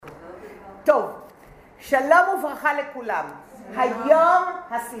טוב, שלום וברכה לכולם. היום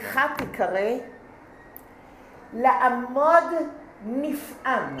השיחה תיקרא לעמוד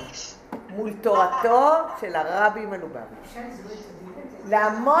נפעם מול תורתו של הרבי מלובביץ'.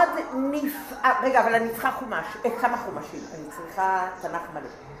 לעמוד נפעם. רגע, אבל אני צריכה חומש. כמה חומשים? אני צריכה תנ"ך מלא.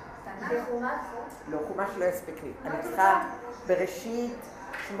 תנ"ך חומש? לא, חומש לא יספיק לי. אני צריכה בראשית,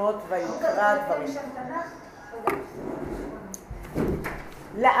 שמות ויקרא דברים.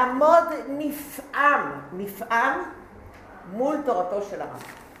 לעמוד נפעם מול תורתו של הרב.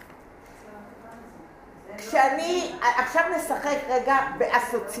 כשאני, עכשיו נשחק רגע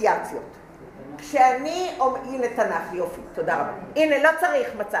באסוציאציות. כשאני, הנה תנ"ך, יופי, תודה רבה. הנה, לא צריך,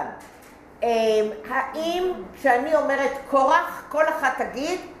 מצאנו. האם כשאני אומרת קורח, כל אחת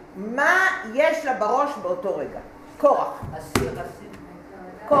תגיד מה יש לה בראש באותו רגע? קורח.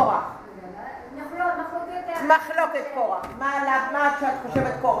 קורח. מחלוקת קורח. מה כשאת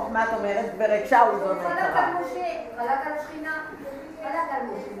חושבת קורח? מה את אומרת? גברת שאול זאת אומרת. חלק על משה, חלק על שכינה, חלק על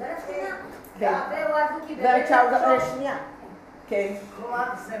משה, ועל השכינה. גברת שאול, שנייה. כן. כוח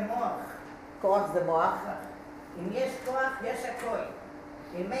זה מוח. כוח זה מוח. אם יש כוח, יש הכל.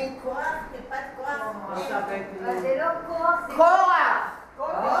 אם אין כוח, טיפת כוח, אין. אז זה לא כוח, זה קורח.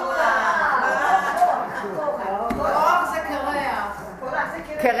 קורח זה קרח.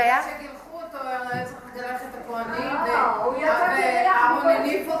 קרח? שגילחו אותו, היה צריך לגלח את הכהנים, הוא יצא קרח. והארון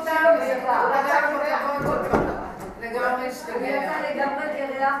הניף אותם, לגמרי השתגע. הוא יצא לגמרי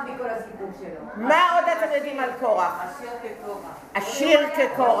קרח מכל הסיפור שלו. מה עוד אתם יודעים על קורח? עשיר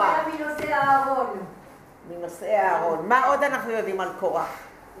כקורח. הוא היה מנושא הארון. מנושאי הארון. מה עוד אנחנו יודעים על קורח?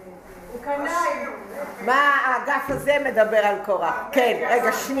 הוא קנאי. מה האגף הזה מדבר על קורח? כן,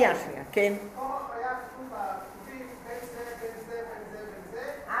 רגע, שנייה, כן. קורח היה כתוב בכתובים בין זה,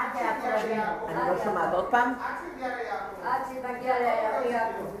 עד יעקב. אני לא שומעת עוד פעם. עד שהגיע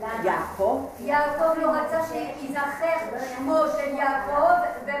ליעקב. יעקב? יעקב לא רצה שיזכר שמו של יעקב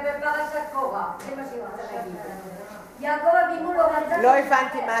ובפרשת קורח. זה מה שהיא רוצה להגיד. יעקב אבינו לא רצה... לא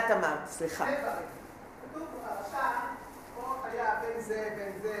הבנתי מה את אמרת, סליחה. כתוב בפרשה, קורח היה בין זה,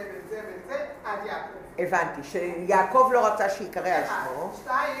 עד יעקב. הבנתי, שיעקב לא רצה שיקרא על שמו.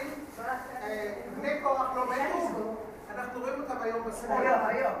 2, בני קורח לא מתו, אנחנו רואים אותם היום בשמאל.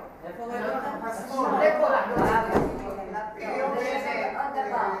 היום. איפה רואים אותם? בשמאל. בני קורח לא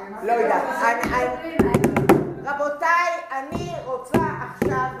לא יודעת. רבותיי, אני רוצה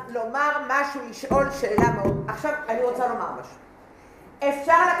עכשיו לומר משהו, לשאול שאלה מאוד. עכשיו אני רוצה לומר משהו.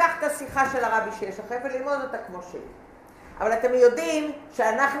 אפשר לקחת את השיחה של הרבי שיש לכם וללמוד אותה כמו שהיא. אבל אתם יודעים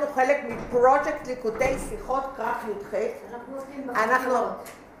שאנחנו חלק מפרויקט ליקוטי שיחות כרך י"ח. אנחנו...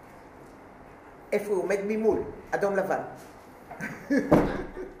 איפה הוא עומד ממול? אדום לבן.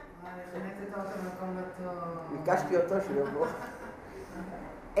 ביקשתי אותו שיבוא.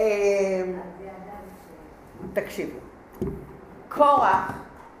 תקשיבו. קורח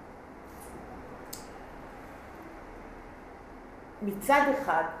מצד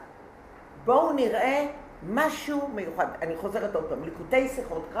אחד בואו נראה משהו מיוחד. אני חוזרת עוד פעם, ליקוטי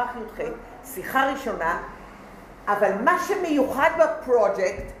שיחות, כרך י"ח, שיחה ראשונה, אבל מה שמיוחד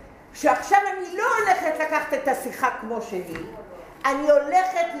בפרויקט, שעכשיו אני לא הולכת לקחת את השיחה כמו שהיא, אני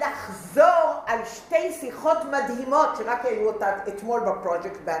הולכת לחזור על שתי שיחות מדהימות שרק העלו אותה אתמול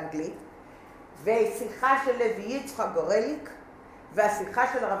בפרויקט באנגלית, ושיחה של לוי יצחק גורליק, והשיחה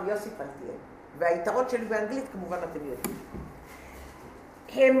של הרב יוסי פלטיאל. והיתרון שלי באנגלית כמובן אתם יודעים.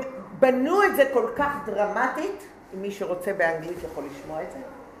 הם בנו את זה כל כך דרמטית, אם מי שרוצה באנגלית יכול לשמוע את זה,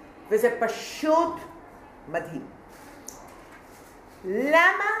 וזה פשוט מדהים.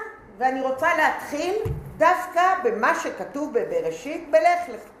 למה? ואני רוצה להתחיל דווקא במה שכתוב בבראשית בלך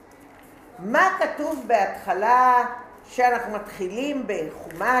לך. מה כתוב בהתחלה שאנחנו מתחילים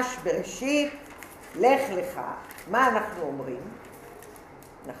בחומש בראשית? לך לך. מה אנחנו אומרים?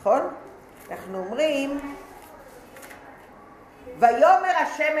 נכון? אנחנו אומרים, ויאמר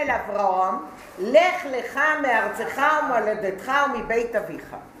השם אל אברהם, לך לך מארצך ומולדתך ומבית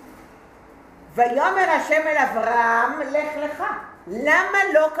אביך. ויאמר השם אל אברהם, לך לך. למה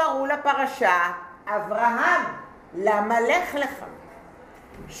לא קראו לפרשה אברהם? למה לך לך?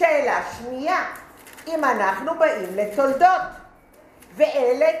 שאלה שנייה, אם אנחנו באים לתולדות,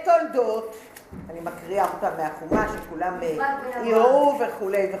 ואלה תולדות, אני מקריאה אותם מהחומה שכולם יראו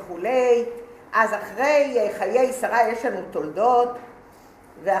וכולי וכולי, אז אחרי חיי שרה יש לנו תולדות,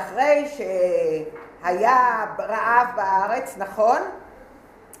 ואחרי שהיה רעב בארץ, נכון?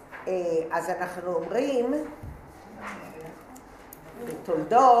 אז אנחנו אומרים,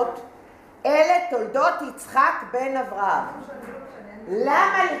 בתולדות, אלה תולדות יצחק בן אברהם.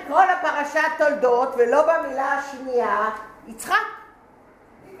 למה לקרוא לפרשת תולדות ולא במילה השנייה יצחק?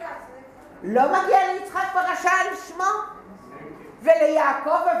 לא מגיע ליצחק פרשה על שמו?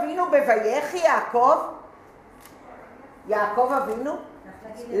 וליעקב אבינו בויחי יעקב אבינו?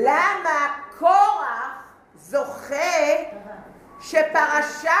 למה קורח זוכה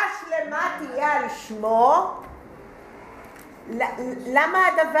שפרשה שלמה תהיה על שמו? למה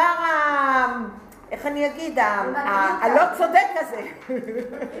הדבר איך אני אגיד, הלא צודק הזה?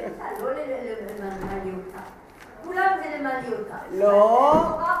 לא למעלי אותה. כולם זה למעלי אותה. לא,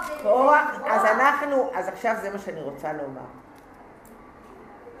 קורח, אז עכשיו זה מה שאני רוצה לומר.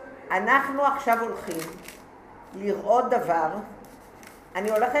 אנחנו עכשיו הולכים לראות דבר,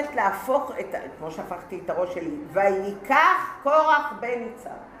 אני הולכת להפוך כמו שהפכתי את הראש שלי, ויקח קורח בן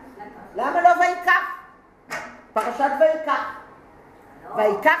יצהר. למה לא ויקח? פרשת ויקח.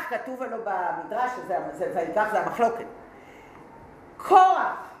 ויקח כתוב לו במדרש, ויקח זה המחלוקת.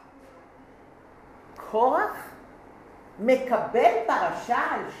 קורח מקבל פרשה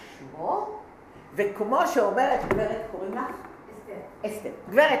על שמו, וכמו שאומרת גברת, קוראים לך? אסתר.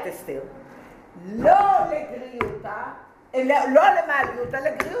 גברת אסתר. לא לגריותה, לא למעליותה,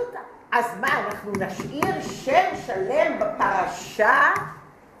 לגריותה. אז מה, אנחנו נשאיר שם שלם בפרשה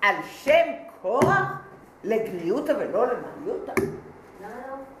על שם קורח לגריותה ולא למעליותה? למה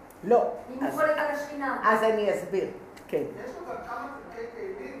לא? לא. אם הוא חולק על השכינה. אז אני אסביר, כן. יש לו גם כמה חלקי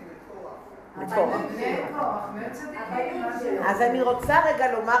תהילים לקורח. לקורח. אז אני רוצה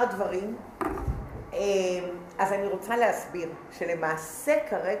רגע לומר דברים. אז אני רוצה להסביר שלמעשה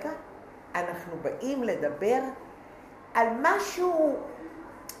כרגע אנחנו באים לדבר על משהו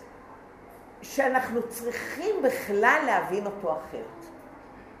שאנחנו צריכים בכלל להבין אותו אחרת.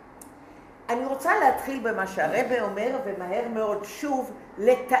 אני רוצה להתחיל במה שהרבא אומר, ומהר מאוד שוב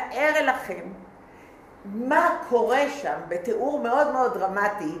לתאר לכם מה קורה שם בתיאור מאוד מאוד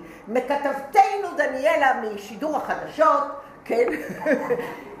דרמטי, מכתבתנו דניאלה משידור החדשות, כן,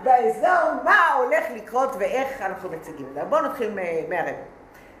 באזור, מה הולך לקרות ואיך אנחנו מציגים את זה. בואו נתחיל מהרבא.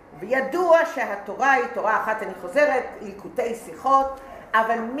 וידוע שהתורה היא תורה אחת, אני חוזרת, ליקוטי שיחות,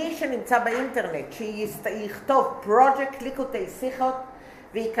 אבל מי שנמצא באינטרנט, שיכתוב פרויקט ליקוטי שיחות,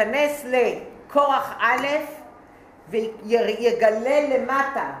 וייכנס לקורח א' ויגלה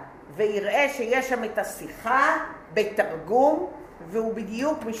למטה ויראה שיש שם את השיחה בתרגום, והוא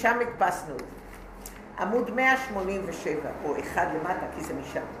בדיוק משם הדפסנו את זה. עמוד 187, או אחד למטה, כי זה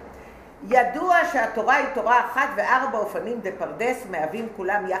משם. ידוע שהתורה היא תורה אחת וארבע אופנים דפרדס מהווים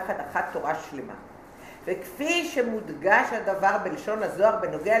כולם יחד אחת תורה שלמה. וכפי שמודגש הדבר בלשון הזוהר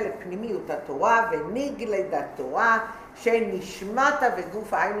בנוגע לפנימיות התורה ונגלד התורה שנשמת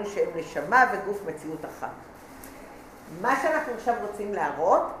וגוף, היינו שהם נשמה וגוף מציאות אחת. מה שאנחנו עכשיו רוצים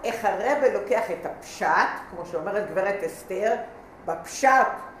להראות, איך הרבא לוקח את הפשט, כמו שאומרת גברת אסתר, בפשט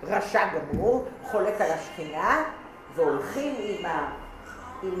רשע גמור, חולק על השכינה, והולכים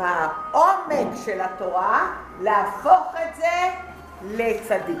עם העומק של התורה להפוך את זה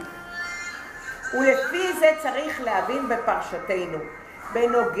לצדיק. ולפי זה צריך להבין בפרשתנו,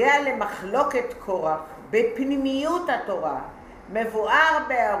 בנוגע למחלוקת קורח, בפנימיות התורה, מבואר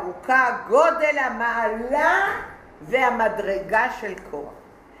בארוכה גודל המעלה והמדרגה של קורח,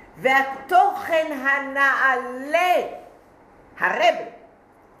 והתוכן הנעלה, הרבא,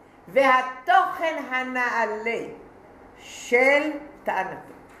 והתוכן הנעלה של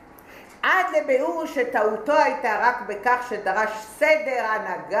טענתו. עד לביאור שטעותו הייתה רק בכך שדרש סדר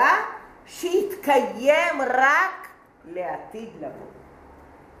הנהגה, שהתקיים רק לעתיד לבוא.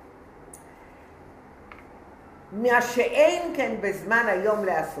 מה שאין כן בזמן היום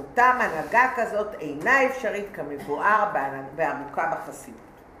לעשותם, הנהגה כזאת אינה אפשרית כמבואר בעמוקה בחסידות.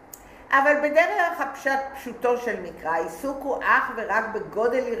 אבל בדרך הפשט פשוטו של מקרא, העיסוק הוא אך ורק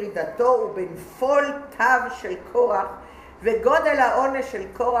בגודל ירידתו ובנפול תו של קורח, וגודל העונש של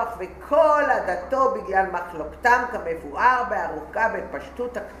קורח וכל עדתו בגלל מחלוקתם כמבואר בארוכה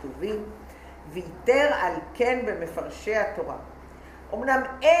בפשטות הכתובים, ויתר על כן במפרשי התורה. אמנם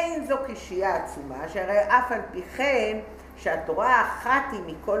אין זו קשייה עצומה, שהרי אף על פי כן שהתורה האחת היא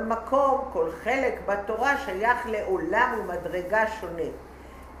מכל מקום, כל חלק בתורה שייך לעולם ומדרגה שונה,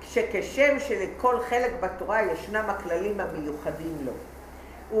 כשם שלכל חלק בתורה ישנם הכללים המיוחדים לו.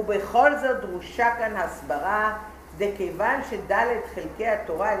 ובכל זאת דרושה כאן הסברה, כיוון שדלת חלקי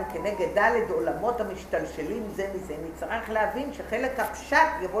התורה הם כנגד דלת עולמות המשתלשלים זה מזה, נצטרך להבין שחלק הפשט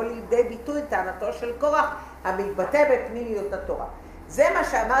יבוא לידי ביטוי טענתו של קורח המתבטא בפנימיות התורה. זה מה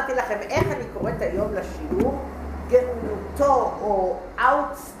שאמרתי לכם, איך אני קוראת היום לשיעור, גאונותו או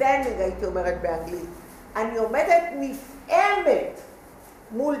outstanding הייתי אומרת באנגלית. אני עומדת נפעמת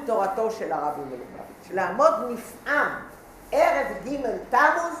מול תורתו של הרבי מלובביץ', לעמוד נפעם ערב ג'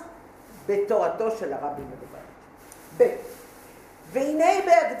 תמוז בתורתו של הרבי מלובביץ'. והנה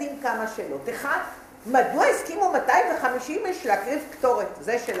בהקדים כמה שאלות. אחד, מדוע הסכימו 250 איש להקריב קטורת?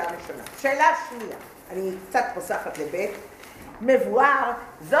 זו שאלה ראשונה. שאלה שנייה, אני קצת פוסחת לבית, מבואר,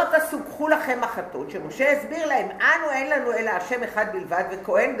 זאת הסוכחו לכם החטות, שמשה הסביר להם, אנו אין לנו אלא השם אחד בלבד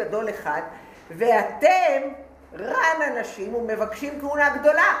וכהן גדול אחד, ואתם רן אנשים ומבקשים כהונה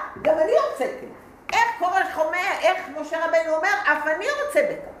גדולה. גם אני הוצאתי. איך קורח אומר, איך משה רבנו אומר, אף אני רוצה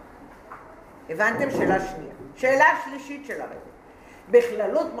בכך. הבנתם? שאלה שנייה. שאלה שלישית של הרב.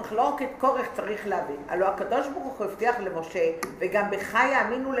 בכללות מחלוקת קורח צריך להבין. הלוא הקדוש ברוך הוא הבטיח למשה, וגם בך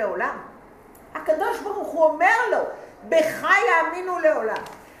יאמינו לעולם. הקדוש ברוך הוא אומר לו, בך יאמינו לעולם.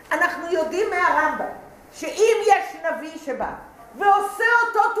 אנחנו יודעים מהרמב"ם, שאם יש נביא שבא, ועושה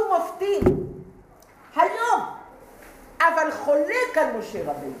אותות ומופתים, היום, אבל חולק על משה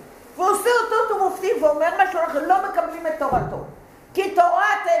רבנו, ועושה אותות ומופתים, ואומר משהו, אנחנו לא מקבלים את תורתו. כי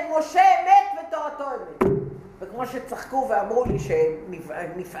תורת משה אמת ותורתו אמת. וכמו שצחקו ואמרו לי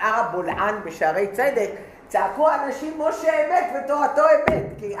שנפער הבולען בשערי צדק, צעקו אנשים משה אמת ותורתו אמת.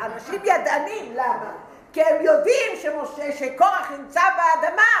 כי אנשים ידענים, למה? כי הם יודעים שקורח נמצא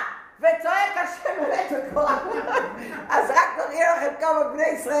באדמה וצועק השם אמת וקורח. אז רק נראה לכם כמה בני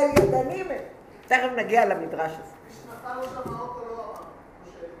ישראל ידענים הם. תכף נגיע למדרש הזה. נפל לו שם האוטו לא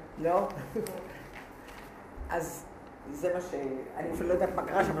אמר, לא? אז זה מה אני אפילו לא יודעת מה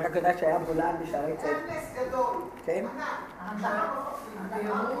קרה שם, אני רק יודעת שהיה בולען בשערי צדק. היה נס גדול. כן?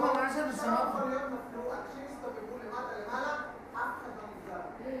 ביררו ממש אנשים. שם מכוניות נפלו, אנשים הסתובבו למעלה, אף אחד לא נפגע.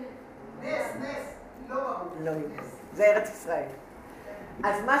 נס, לא ברור. לא, זה ארץ ישראל.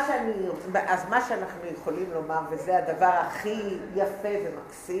 אז מה שאנחנו יכולים לומר, וזה הדבר הכי יפה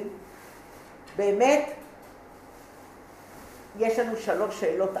ומקסים, באמת, יש לנו 3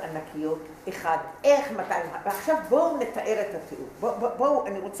 שאלות ענקיות. אחד, איך 200, ועכשיו בואו נתאר את התיאור. בואו,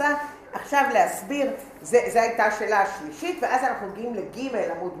 אני רוצה עכשיו להסביר, זו הייתה השאלה השלישית, ואז אנחנו מגיעים לג'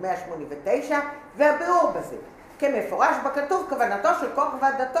 עמוד 189, והביאור בזה. כמפורש בכתוב, כוונתו של קורח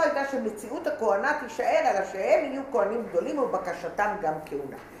ועדתו הייתה שמציאות הכהונה תישאר, אלא שהם יהיו כהנים גדולים ובקשתם גם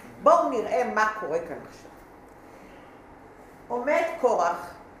כהונה. בואו נראה מה קורה כאן עכשיו. עומד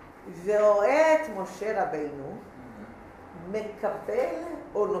קורח ורואה את משה רבינו, מקבל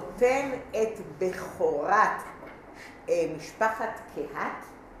או נותן את בכורת משפחת קהת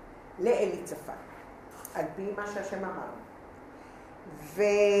לאליצפת, על פי מה שהשם אמר.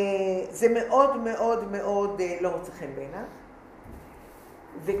 וזה מאוד מאוד מאוד לא רוצה חן בעיניו.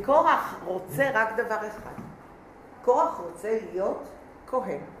 וקורח רוצה רק דבר אחד. קורח רוצה להיות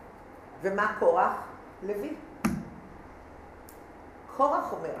כהן. ומה קורח? לוי.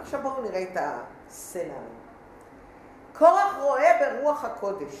 קורח אומר, עכשיו בואו נראה את הסצנריו. קורח רואה ברוח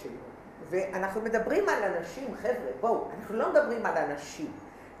הקודש שלו, ואנחנו מדברים על אנשים, חבר'ה, בואו, אנחנו לא מדברים על אנשים.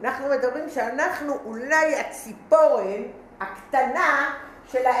 אנחנו מדברים שאנחנו אולי הציפורן הקטנה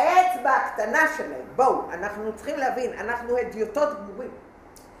של האצבע הקטנה שלהם. בואו, אנחנו צריכים להבין, אנחנו הדיוטות גמורים.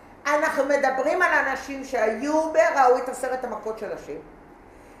 אנחנו מדברים על אנשים שהיו וראו את 10 המכות של השם,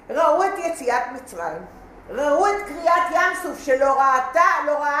 ראו את יציאת מצרים, ראו את קריאת ים סוף שלא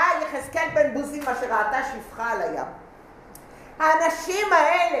ראה יחזקאל בן בוזי מה שראתה שפחה על הים. האנשים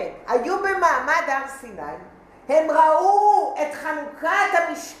האלה היו במעמד הר סיני, הם ראו את חנוכת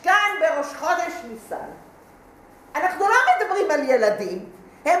המשכן בראש חודש ניסן. אנחנו לא מדברים על ילדים,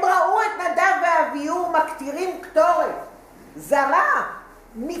 הם ראו את נדב ואביהו מקטירים קטורת זרה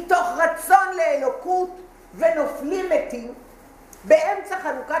מתוך רצון לאלוקות ונופלים מתים באמצע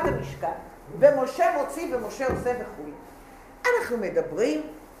חנוכת המשכן, ומשה מוציא ומשה עושה וכו'. אנחנו מדברים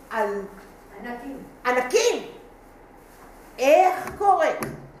על ענקים. איך קורה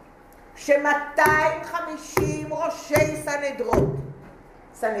ש250 ראשי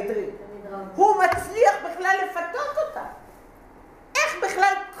סנהדרין, הוא מצליח בכלל לפתות אותה? איך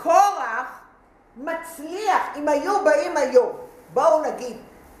בכלל קורח מצליח, אם היו באים היום, בואו נגיד,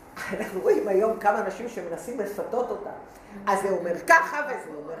 אנחנו רואים היום כמה אנשים שמנסים לפתות אותה, אז זה אומר ככה וזה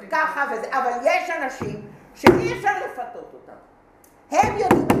אומר ככה וזה, אבל יש אנשים שאי אפשר לפתות אותם. הם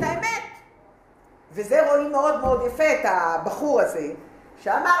יודעים את האמת. וזה רואים מאוד מאוד יפה את הבחור הזה,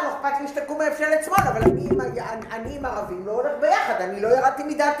 שאמר לו, אכפת לי שתקום ממשלת שמאל, אבל אני עם ערבים לא הולך ביחד, אני לא ירדתי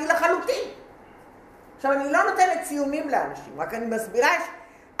מדעתי לחלוטין. עכשיו, אני לא נותנת ציונים לאנשים, רק אני מסבירה,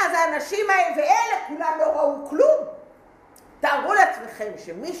 אז האנשים האלה, ואלה כולם לא ראו כלום. תארו לעצמכם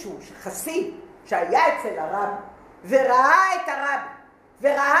שמישהו חסיד שהיה אצל הרב, וראה את הרב,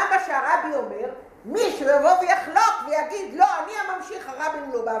 וראה מה שהרבי אומר, מישהו יבוא ויחלוק ויגיד, לא, אני הממשיך, הרבי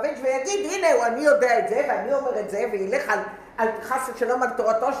מלובביץ', ויגיד, הנה, אני יודע את זה, ואני אומר את זה, וילך על חסד שלום על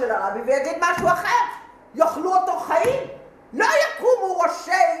תורתו של הרבי, ויגיד משהו אחר. יאכלו אותו חיים. לא יקומו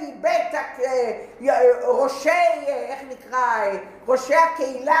ראשי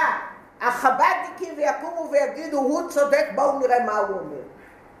הקהילה, החב"דניקים, ויקומו ויגידו, הוא צודק, בואו נראה מה הוא אומר.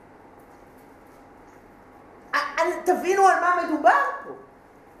 תבינו על מה מדובר פה.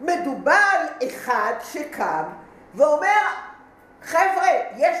 מדובר על אחד שקם ואומר, חבר'ה,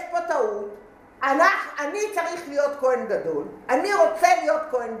 יש פה טעות, אני צריך להיות כהן גדול, אני רוצה להיות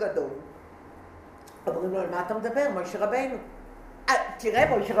כהן גדול. אומרים לו, על מה אתה מדבר? משה רבינו.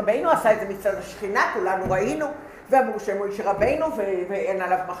 תראה, משה רבינו עשה את זה מצד השכינה, כולנו ראינו, ואמרו שמשה רבינו ואין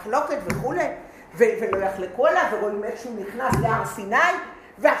עליו מחלוקת וכו', ולא יחלקו עליו, ורואים איך שהוא נכנס להר סיני,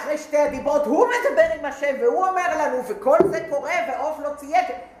 ואחרי שתי הדיברות הוא מדבר עם השם, והוא אומר לנו, וכל זה קורה, ועוף לא צייק.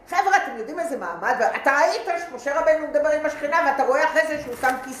 חבר'ה, אתם יודעים איזה מעמד? אתה ראית שמשה רבינו מדבר עם השכינה, ואתה רואה אחרי זה שהוא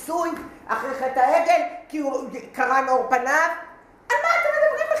שם כיסוי, אחרי חטא העגל, כי הוא קרן אור פניו. על מה אתם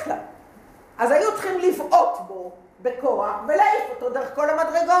מדברים בכלל? אז היו צריכים לבעוט בו בקורח, ולהעיף אותו דרך כל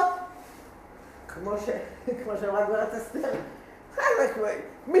המדרגות. כמו שאמרה גברת אסתר.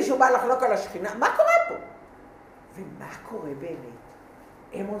 מישהו בא לחלוק על השכינה, מה קורה פה? ומה קורה באמת?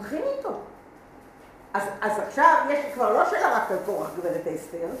 הם הולכים איתו. אז עכשיו יש לי כבר לא שאלה רק על קורח, גברת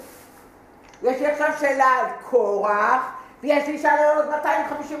אסתר. יש לי עכשיו שאלה על קורח, ויש לי שאלה על עוד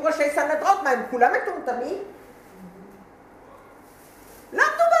 250 ראשי סנהדרין, מה הם כולם מטומטמים? לא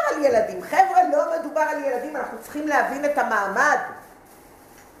מדובר על ילדים, חבר'ה, לא מדובר על ילדים, אנחנו צריכים להבין את המעמד.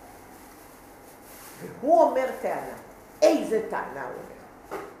 והוא אומר טענה. איזה טענה הוא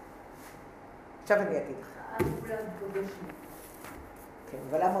אומר? עכשיו אני אגיד לך. העם כולם קדושים. כן,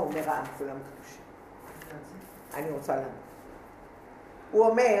 אבל למה הוא אומר העם כולם קדושים? אני רוצה למה. הוא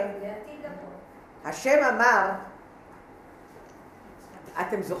אומר, השם אמר,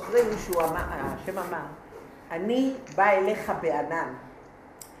 אתם זוכרים שהוא אמר, השם אמר, אני בא אליך בענן,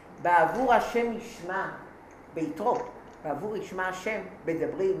 בעבור השם ישמע, ביתרו, בעבור ישמע השם,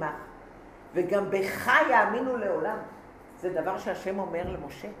 בדברי עמך, וגם בך יאמינו לעולם. זה דבר שהשם אומר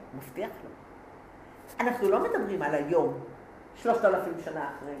למשה, מבטיח לו. אנחנו לא מדברים על היום, 3,000 שנה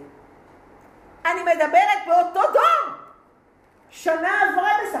אחרי. אני מדברת באותו דור. שנה עברה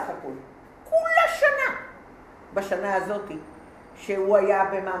בסך הכל. כולה שנה. בשנה הזאת, שהוא היה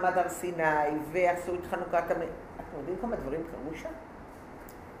במעמד הר סיני, ועשו את חנוכת אתם יודעים כמה דברים קרו שם?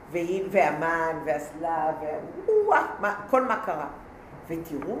 והמן, והסלב, כל מה קרה.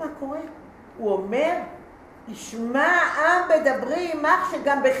 ותראו מה קורה. הוא אומר, ישמע העם בדברי עמך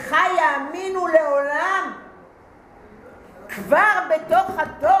שגם בך יאמינו לעולם. כבר בתוך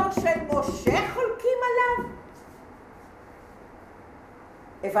הדור של משה חולקים עליו.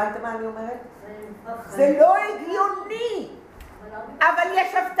 הבנתם מה אני אומרת? זה לא הגיוני. אבל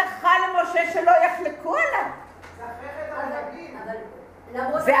יש הבטחה למשה שלא יחלקו עליו.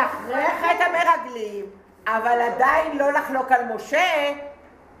 זה אחרי חטא המרגלים, אבל עדיין לא לחלוק על משה.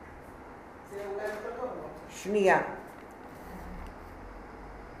 שנייה.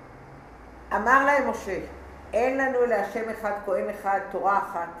 אמר להם משה, אין לנו להשם אחד, כהן אחד, תורה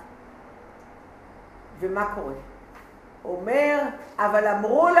אחת. ומה קורה? אומר, אבל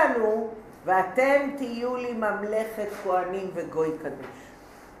אמרו לנו, ואתם תהיו לי ממלכת כהנים וגוי קדוש.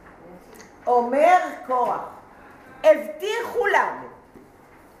 אומר קורח, הבטיחו לנו,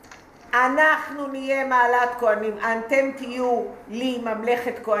 אנחנו נהיה מעלת כהנים, אתם תהיו לי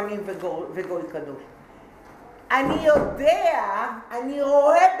ממלכת כהנים וגוי קדוש. אני יודע, אני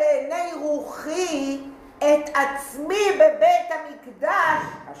רואה בעיני רוחי את עצמי בבית המקדש,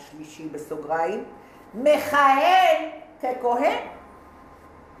 השלישי בסוגריים, מכהן ככהן.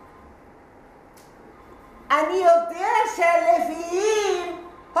 אני יודע שהלוויים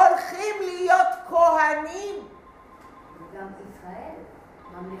הולכים להיות כהנים. גם ישראל,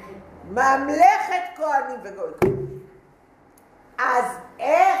 ממלכת כהנים וגוי קדוש. אז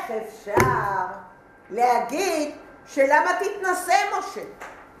איך אפשר להגיד שלמה תתנסה משה?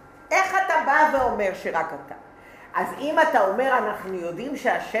 איך אתה בא ואומר שרק אתה? אז אם אתה אומר אנחנו יודעים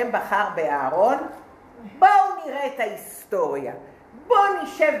שהשם בחר באהרון, בואו נראה את ההיסטוריה. בואו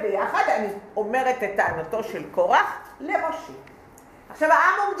נשב ביחד, אני אומרת את טענתו של קורח למשה. עכשיו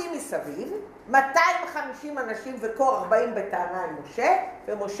העם עומדים מסביב, 250 אנשים וקורח באים בטענה עם משה,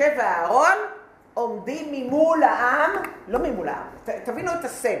 ומשה ואהרון עומדים ממול העם, לא ממול העם, תבינו את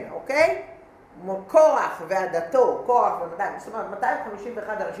הסצנה, אוקיי? קורח ועדתו, קורח ומדיים, זאת אומרת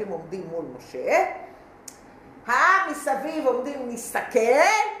 251 אנשים עומדים מול משה, העם מסביב עומדים, נסתכל,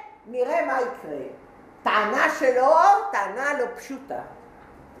 נראה מה יקרה. טענה שלו, טענה לא פשוטה,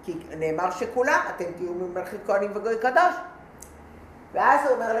 כי נאמר שכולם, אתם תהיו ממלכת כהנים וגוי קדוש. ואז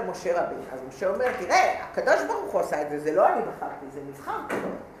הוא אומר למשה רבינו, אז משה אומר, תראה, הקדוש ברוך הוא עשה את זה, זה לא אני בחרתי, זה נבחר.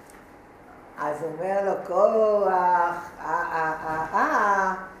 אז אומר לו קורח,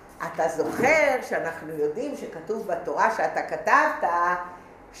 אתה זוכר שאנחנו יודעים שכתוב בתורה שאתה כתבת,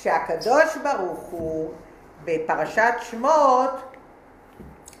 שהקדוש ברוך הוא בפרשת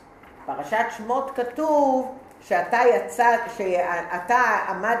שמות כתוב שאתה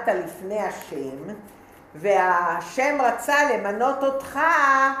עמדת לפני השם, והשם רצה למנות אותך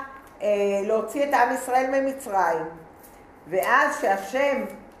להוציא את עם ישראל ממצרים. ואז שהשם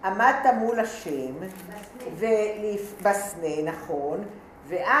עמדת מול השם, בסנה, נכון,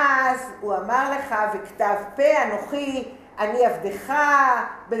 ואז הוא אמר לך, וכתב פה אנוכי, אני עבדך,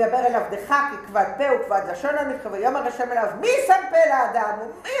 מדבר אל עבדך, כי כבד פה וכבד לשון אנוכי, ויאמר השם אליו, מי שם פה לאדם,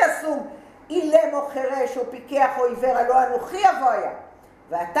 ומי אסום, אילם או חירש או פיקח או עיוור, הלא אנוכי יבוא היה.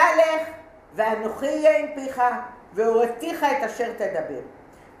 ואתה לך, ואנוכי יהיה עם פיך, והוראתיך את אשר תדבר.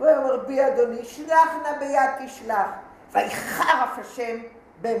 ואומר בי אדוני, שלח נא ביד תשלח. ויחרף השם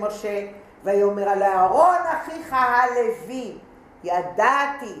במשה, ויאמר על אהרון אחיך הלוי,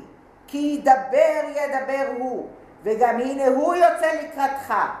 ידעתי כי ידבר הוא, וגם הנה הוא יוצא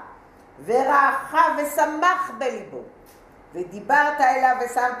לקראתך, ורעך ושמח בליבו, ודיברת אליו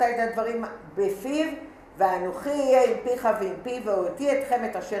ושמת את הדברים בפיו, ואנוכי יהיה עם פיך ועם פיו, והוראתי אתכם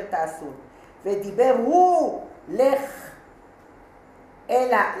את אשר תעשו. ודיבר הוא, לך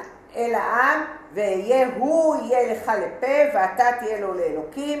אל העם, הוא יהיה לך לפה, ואתה תהיה לו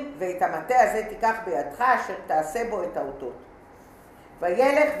לאלוקים, ואת המטה הזה תיקח בידך, אשר תעשה בו את האותות.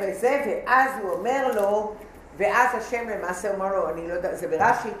 וילך וזה, ואז הוא אומר לו, ואז השם למעשה אומר לו, אני לא יודע, זה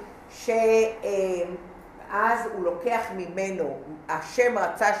ברש"י, שאז הוא לוקח ממנו, השם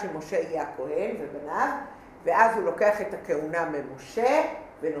רצה שמשה יהיה הכהן ובניו, ואז הוא לוקח את הכהונה ממשה,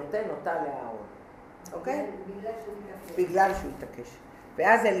 ונותן אותה לאהרון. אוקיי? בגלל שהוא התעקש.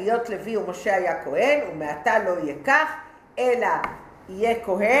 ואז אליות לוי ומשה היה כהן, ומעתה לא יהיה כך, אלא יהיה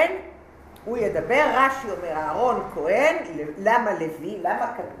כהן, הוא ידבר. רש"י אומר, אהרון כהן, למה לוי?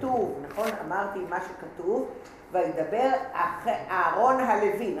 למה כתוב, נכון? אמרתי מה שכתוב, וידבר אהרון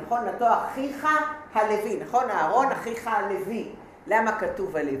הלוי, נכון? נתו אחיך הלוי, נכון? אהרון אחיך הלוי. למה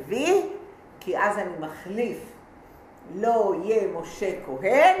כתוב הלוי? כי אז אני מחליף, לא יהיה משה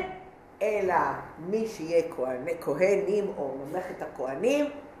כהן, אלא מי שיהיה כהנים או ממלכת הכהנים,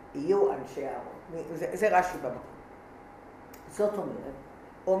 יהיו אנשי אהרון. זה רש"י במקום. זאת אומרת,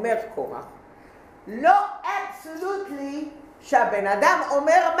 אומר קורח, לא אבסולוטלי שהבן אדם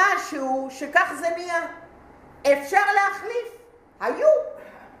אומר משהו שכך זה נהיה. אפשר להחליף. היו.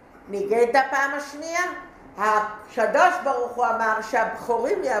 ניגד הפעם השנייה. הקדוש ברוך הוא אמר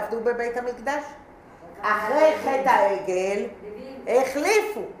שהבחורים יעבדו בבית המקדש. אחרי חטא העגל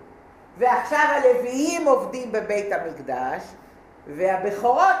החליפו. ועכשיו הלוויים עובדים בבית המקדש,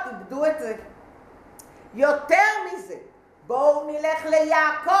 והבכורות איבדו את זה. יותר מזה, בואו נלך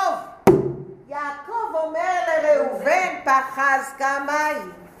ליעקב. יעקב אומר לראובן, פחז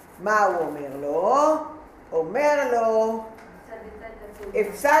כמים. מה הוא אומר לו? אומר לו,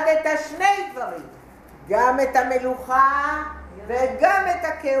 הפסדת שני דברים, גם את המלוכה וגם את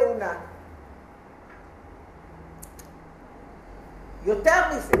הכהונה. יותר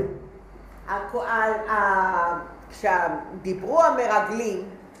מזה, כשדיברו המרגלים,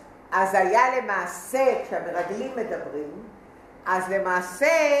 אז היה למעשה, כשהמרגלים מדברים, אז למעשה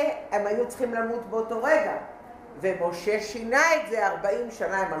הם היו צריכים למות באותו רגע. ומשה שינה את זה, 40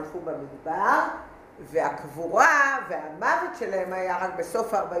 שנה הם הלכו במדבר, והקבורה והמוות שלהם היה רק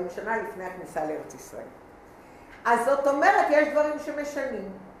בסוף 40 שנה לפני הכניסה לארץ ישראל. אז זאת אומרת, יש דברים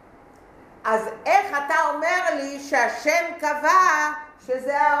שמשנים. אז איך אתה אומר לי שהשם קבע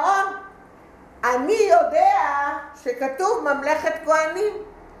שזה אהרון? אני יודע שכתוב ממלכת כהנים.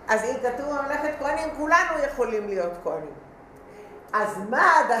 אז אם כתוב ממלכת כהנים, כולנו יכולים להיות כהנים. אז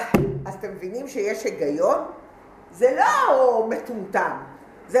מה, אז אתם מבינים שיש היגיון? זה לא מטומטם.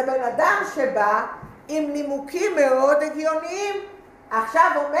 זה בן אדם שבא עם נימוקים מאוד הגיוניים.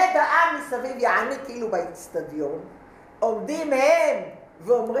 עכשיו עומד העם מסביב, יעני כאילו באצטדיון, עומדים הם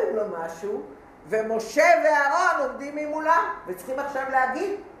ואומרים לו משהו, ומשה ואהרון עומדים ממולם, וצריכים עכשיו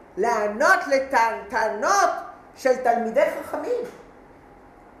לענות לטענות של תלמידי חכמים.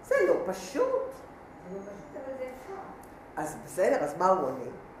 זה לא פשוט. אז בסדר, אז מה הוא עונה?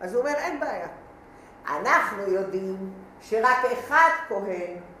 אז הוא אומר, אין בעיה. אנחנו יודעים שרק אחד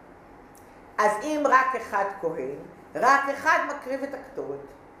כהן, אז אם רק אחד כהן, רק אחד מקריב את הקטורת.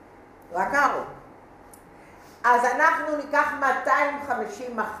 רק אהרון. אז אנחנו ניקח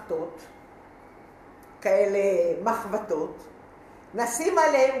 250 מחטות, כאלה מחבטות, נשים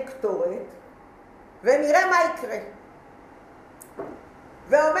עליהם קטורת, ונראה מה יקרה.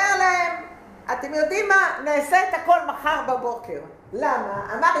 ואומר להם, אתם יודעים מה? נעשה את הכל מחר בבוקר.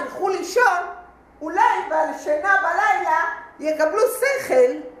 למה? אמר, ילכו לישון, אולי בשינה בלילה יקבלו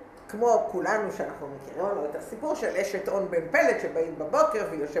שכל, כמו כולנו שאנחנו מכירים לו את הסיפור של אשת און בן פלט שבאים בבוקר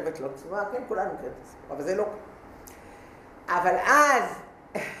והיא יושבת לא צנועה, כן, כולנו מכירים את הסיפור, אבל זה לא. אבל אז,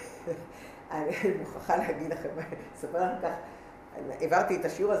 אני מוכרחה להגיד לכם, אספר לכם כך, העברתי את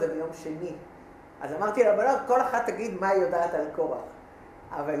השיעור הזה ביום שני, אז אמרתי לבנות, כל אחת תגיד מה היא יודעת על קורח.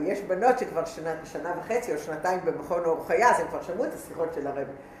 אבל יש בנות שכבר שנה וחצי או שנתיים במכון אור חיה, אז הם כבר שמעו את השיחות של הרב.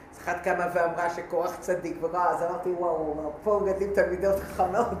 אז אחת קמה ואמרה שקורח צדיק, אז אמרתי, וואו, פה גדלים תלמידות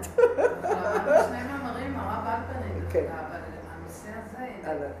חכמות. שני מאמרים, הרב אלפנין, כן. אבל הנושא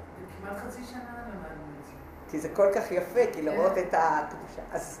הזה, כמעט חצי שנה למדנו את זה. כי זה כל כך יפה, כי לראות את הקדושה.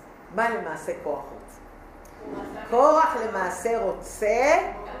 אז מה למעשה קורח רוצה? קורח למעשה רוצה...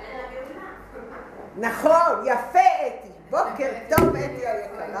 נכון, יפה אתי. בוקר טוב אתי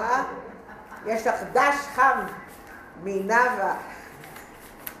היקרה. יש לך דש חם מנאווה.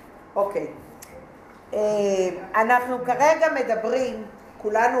 אוקיי. אנחנו כרגע מדברים,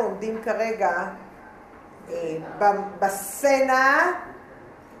 כולנו עומדים כרגע בסצנה,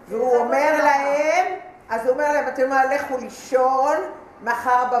 והוא אומר להם, אז הוא אומר להם, אתם אומרים, לכו לישון,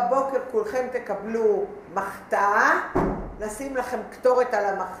 מחר בבוקר כולכם תקבלו מחתה, נשים לכם כתורת על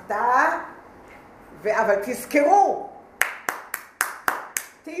המחתה, אבל תזכרו,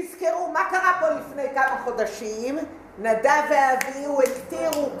 מה קרה פה לפני כמה חודשים? נדב ואביהו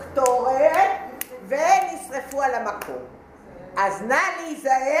הקטירו קטורת ונשרפו על המקום. אז נא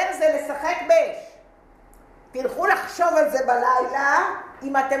להיזהר, זה לשחק באש. תלכו לחשוב על זה בלילה,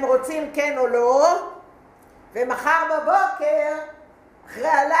 אם אתם רוצים כן או לא, ומחר בבוקר, אחרי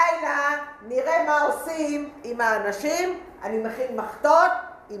הלילה, נראה מה עושים עם האנשים. אני מכין מחתות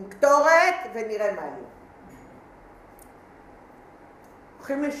עם קטורת ונראה מה יהיה.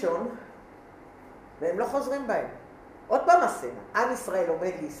 הולכים לישון, והם לא חוזרים בהם. עוד פעם הסצנה. עם ישראל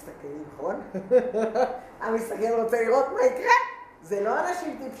עומד להסתכל, נכון? עם ישראל רוצה לראות מה יקרה. זה לא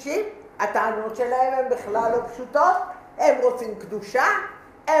אנשים טיפשים. הטענות שלהם הן בכלל לא פשוטות. הם רוצים קדושה,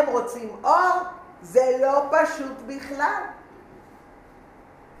 הם רוצים אור. זה לא פשוט בכלל.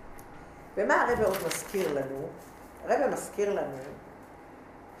 ומה הרב עוד מזכיר לנו? הרב מזכיר לנו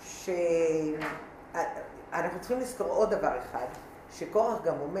שאנחנו צריכים לזכור עוד דבר אחד, שקורח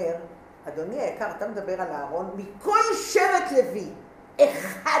גם אומר, אדוני היקר, אתה מדבר על הארון, מכל שבט לוי,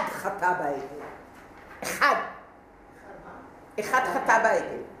 אחד חטא בעגל. אחד חטא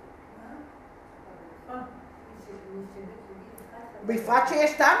בעגל. בפרט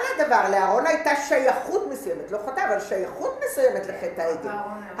שיש טעם לדבר, לארון הייתה שייכות מסוימת, לא חטא, אבל שייכות מסוימת לחטא העגל.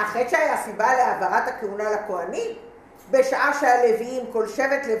 החטא שהיה סיבה להעברת הכהונה לכהנים, בשעה שהלוויים, כל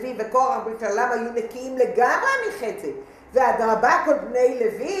שבט לוי וקורח בכללם היו נקיים לגמרי מחטא, והדרבה כל בני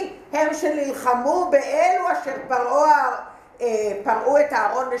לוי הם שנלחמו באלו אשר פרעו את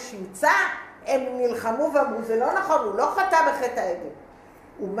הארון לשמצה, הם נלחמו ואמרו, זה לא נכון, הוא לא חטא בחטא העגל.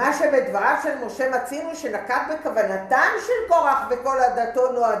 ומה שבדבריו של משה מצינו שנקט בכוונתם של קורח וכל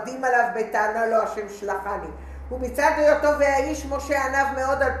עדתו נועדים עליו בטענה לו השם שלחני. ומצד היותו והאיש משה ענב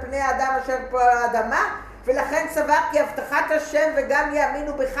מאוד על פני האדם אשר פה על האדמה, ולכן סבר כי הבטחת השם וגם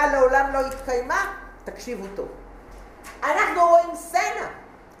יאמינו בך לעולם לא יתקיימה. תקשיבו טוב. אנחנו רואים סצנה.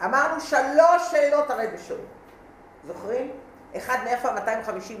 אמרנו 3 שאלות הרי בשואל. זוכרים? אחד מאיפה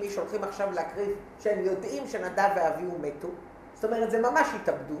 250 איש הולכים עכשיו להקריב שהם יודעים שנדב ואביהו מתו. זאת אומרת, זה ממש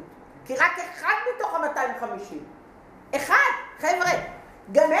התאבדות, כי רק אחד מתוך ה-250. אחד, חבר'ה,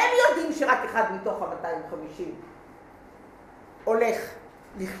 גם הם יודעים שרק אחד מתוך ה-250 הולך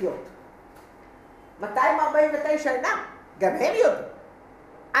לחיות. 249 אינם, גם הם יודעים.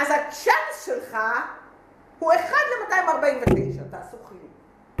 אז הצ'אנס שלך הוא 1 ל-249, תעשו חילים.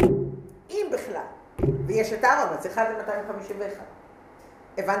 אם בכלל. ויש את הארון, אז 1 ל-251.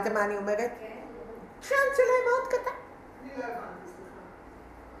 הבנתם מה אני אומרת? כן. צ'אנס שלהם מאוד קטן.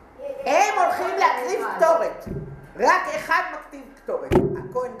 הם הולכים להקריב קטורת. רק אחד מקטיב קטורת,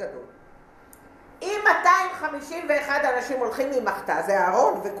 הכהן גדול. אם 251 אנשים הולכים ממחתה, זה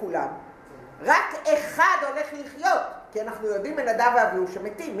הארון וכולם, רק אחד הולך לחיות, כי אנחנו יודעים מנדב ואביהו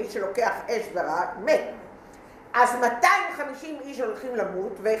שמתים, מי שלוקח אש ורע מת. אז 250 איש הולכים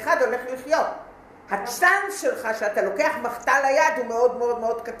למות ואחד הולך לחיות. הצ'אנס שלך שאתה לוקח מחתה ליד הוא מאוד מאוד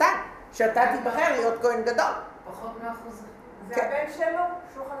מאוד קטן, שאתה תיבחר להיות כהן גדול. פחות מ1%. זה הבן שלו?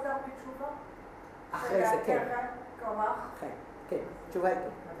 שהוא חזר בתשובה? אחרי זה, כן. קורח? כן, תשובה איתו.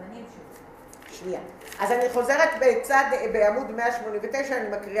 הבנים שלו. שנייה. אז אני חוזרת בעמוד 189, אני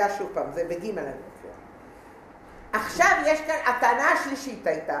מקריאה שוב פעם, זה בג' אני מקריאה. עכשיו יש כאן, הטענה השלישית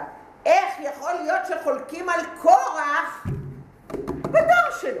הייתה, איך יכול להיות שחולקים על קורח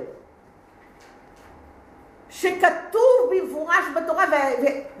בדור שלו? שכתוב במפורש בתורה,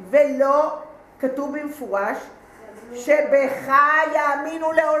 ולא כתוב במפורש, שבך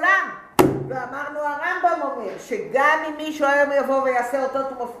יאמינו לעולם. ואמרנו, הרמב"ם אומר, שגם אם מישהו היום יבוא ויעשה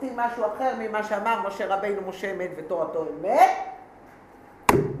אותות ומופתים משהו אחר ממה שאמר משה רבינו, משה אמת ותורתו אמת,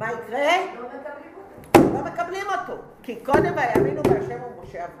 מה יקרה? לא מקבלים אותו. כי קודם ויאמינו בהשם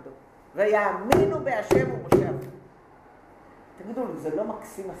ומשה עבדו. ויאמינו בהשם ומשה עבדו. תגידו לי, זה לא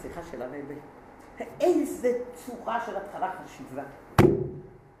מקסים השיחה של הרבי? איזה צורה של התחלה חשיבה.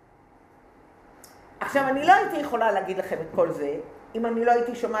 עכשיו, אני לא הייתי יכולה להגיד לכם את כל זה, אם אני לא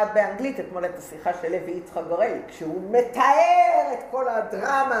הייתי שומעת באנגלית אתמול את השיחה של לוי יצחק גורלי, כשהוא מתאר את כל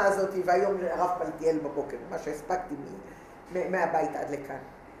הדרמה הזאת, והיום הרב פלטיאל בבוקר, מה שהספקתי מהבית עד לכאן.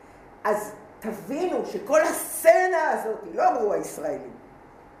 אז תבינו שכל הסצנה הזאת, לא אמרו הישראלים,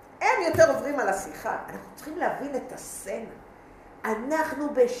 הם יותר עוברים על השיחה. אנחנו צריכים להבין את הסצנה. אנחנו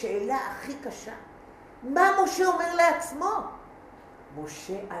בשאלה הכי קשה. מה משה אומר לעצמו?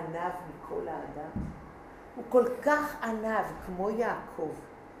 משה ענב מכל האדם. הוא כל כך ענב כמו יעקב. הוא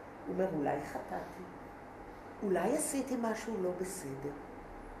אומר, אולי חטאתי? אולי עשיתי משהו לא בסדר?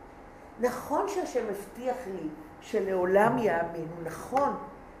 נכון שהשם הבטיח לי שלעולם יאמינו, נכון,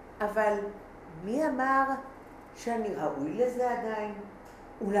 אבל מי אמר שאני ראוי לזה עדיין?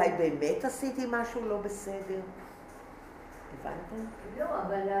 אולי באמת עשיתי משהו לא בסדר? הבנתם? לא,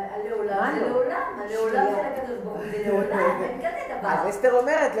 אבל הלעולם זה לעולם. הלעולם זה לקדוש ברוך הוא, זה לעולם, אין כזה דבר. אז אסתר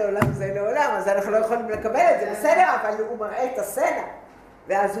אומרת, לעולם זה לעולם, אז אנחנו לא יכולים לקבל את זה, בסדר, אבל הוא מראה את הסצנה.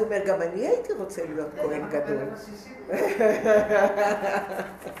 ואז הוא אומר, גם אני הייתי רוצה להיות כהן גדול.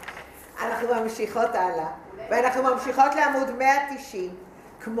 אנחנו ממשיכות הלאה, ואנחנו ממשיכות לעמוד 190,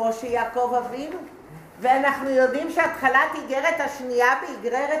 כמו שיעקב אבינו. ואנחנו יודעים שהתחלת איגרת השנייה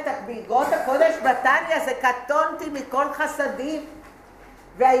באיגרות הקודש בתניא זה קטונתי מכל חסדים.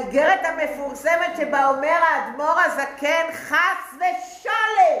 והאיגרת המפורסמת שבה אומר האדמו"ר הזקן, חס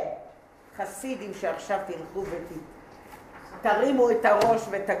ושלם. חסידים שעכשיו תלכו תרימו את הראש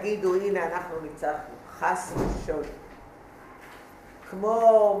ותגידו, הנה אנחנו ניצחנו. חס ושלם.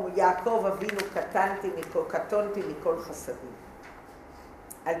 כמו יעקב אבינו קטונתי מכל חסדים.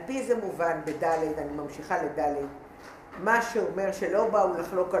 על פי זה מובן בדלת, אני ממשיכה לדלת, מה שאומר שלא באו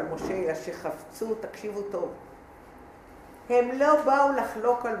לחלוק על משה, אלא שחפצו, תקשיבו טוב. הם לא באו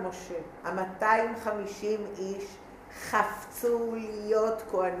לחלוק על משה. 250 איש חפצו להיות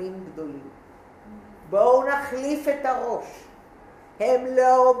כהנים גדולים. בואו נחליף את הראש. הם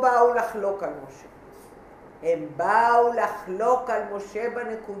לא באו לחלוק על משה. הם באו לחלוק על משה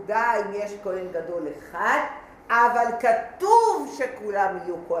בנקודה אם יש כהן גדול אחד, אבל כתוב שכולם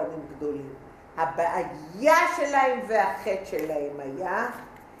יהיו כהנים גדולים. הבעיה שלהם והחטא שלהם היה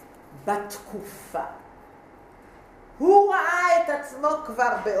בתקופה. הוא ראה את עצמו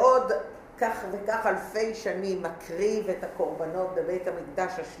כבר בעוד כך וכך אלפי שנים מקריב את הקורבנות בבית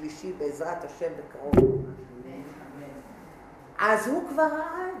המקדש השלישי בעזרת השם בקרוב. אז הוא כבר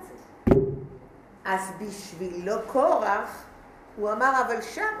ראה את זה. אז בשבילו קורח, הוא אמר, אבל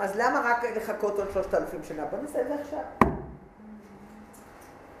שם, אז למה רק לחכות עוד 3,000 שנה? בוא נעשה את זה עכשיו.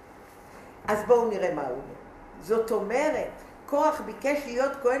 אז בואו נראה מה הוא אומר. זאת אומרת, קורח ביקש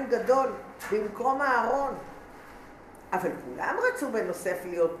להיות כהן גדול במקום הארון. אבל כולם רצו בנוסף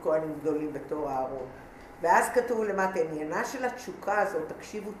להיות כהנים גדולים בתור הארון. ואז כתוב למטה, עניינה של התשוקה הזאת,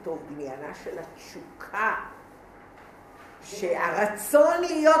 תקשיבו טוב, עניינה של התשוקה, שהרצון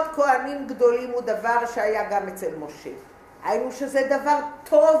להיות כהנים גדולים הוא דבר שהיה גם אצל משה. היינו שזה דבר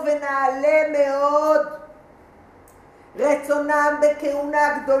טוב ונעלה מאוד. רצונם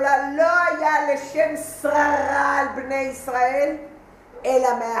בכהונה גדולה לא היה לשם שררה על בני ישראל, אלא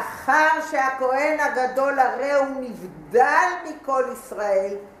מאחר שהכהן הגדול הרי הוא נבדל מכל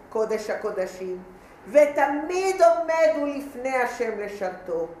ישראל, קודש הקודשים, ותמיד עומדו לפני השם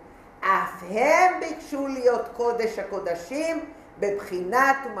לשרתו. אף הם ביקשו להיות קודש הקודשים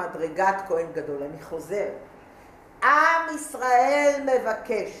בבחינת ומדרגת כהן גדול. אני חוזר. עם ישראל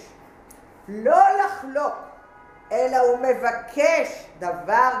מבקש לא לחלוק, אלא הוא מבקש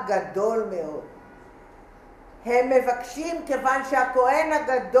דבר גדול מאוד. הם מבקשים כיוון שהכהן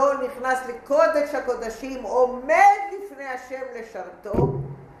הגדול נכנס לקודש הקודשים, עומד לפני השם לשרתו,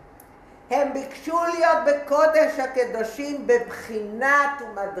 הם ביקשו להיות בקודש הקדושים בבחינת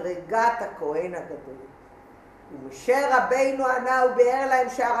ומדרגת הכהן הגדול. ומשה רבינו ענה וביאר להם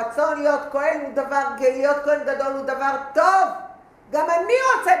שהרצון להיות כהן הוא דבר, להיות כהן גדול הוא דבר טוב. גם אני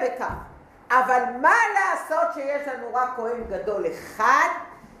רוצה בכך. אבל מה לעשות שיש לנו רק כהן גדול אחד,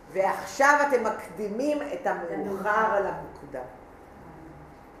 ועכשיו אתם מקדימים את המאוחר על המוקדם.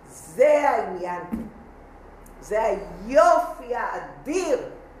 זה העניין. זה היופי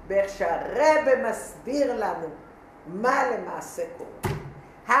האדיר באיך שהרבא מסביר לנו מה למעשה קורה.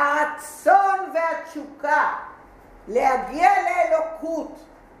 הרצון והתשוקה להגיע לאלוקות,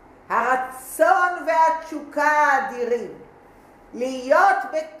 הרצון והתשוקה האדירים, להיות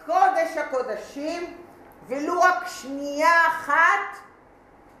בקודש הקודשים, ולו רק שנייה אחת,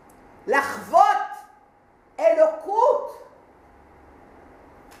 לחוות אלוקות.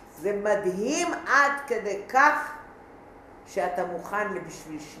 זה מדהים עד כדי כך שאתה מוכן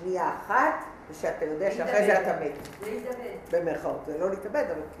בשביל שנייה אחת, ושאתה יודע שאחרי זה אתה מת. להתאבד. במרכאות, זה לא להתאבד,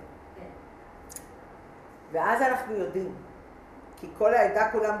 אבל כן. ואז אנחנו יודעים, כי כל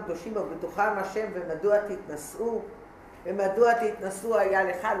העדה כולם קדושים ובתוכם השם, ומדוע תתנשאו? ומדוע תתנשאו היה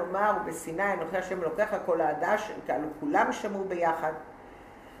לך לומר, ובסיני אנוכי השם אלוקיך כל העדה, כולם שמעו ביחד.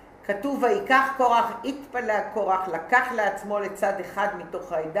 כתוב, ויקח קורח, התפלג קורח, לקח לעצמו לצד אחד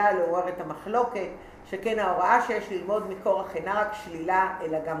מתוך העדה לעורר את המחלוקת, שכן ההוראה שיש ללמוד מקורח אינה רק שלילה,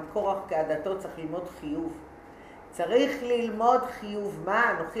 אלא גם קורח כעדתו צריך ללמוד חיוב. צריך ללמוד חיוב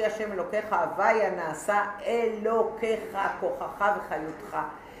מה? אנוכי השם אלוקיך הוויה נעשה אלוקיך, כוחך וחיותך.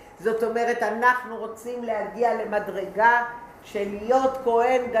 זאת אומרת, אנחנו רוצים להגיע למדרגה של להיות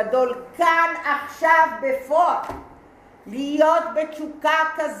כהן גדול כאן עכשיו בפועל. להיות בתשוקה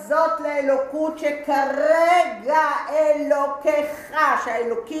כזאת לאלוקות שכרגע אלוקיך,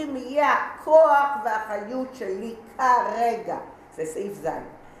 שהאלוקים יהיה הכוח והחיות שלי כרגע. זה סעיף ז'.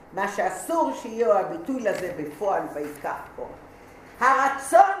 מה שאסור שיהיה הביטוי לזה בפועל ויקח קורח.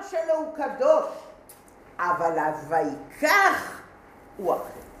 הרצון שלו הוא קדוש, אבל הויקח הוא אחר.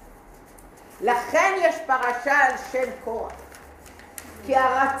 לכן יש פרשה על שם קורח. כי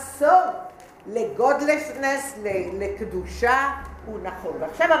הרצון לגודלסנס, לקדושה, הוא נכון.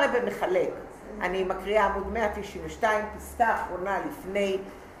 ועכשיו הרב מחלק. אני מקריאה עמוד 192, פסקה אחרונה לפני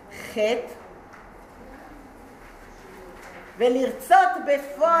חטא. ולרצות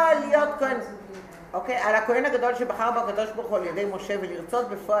בפועל להיות כהן, אוקיי? על הכהן הגדול שבחר בו הקדוש ברוך הוא על ידי משה, ולרצות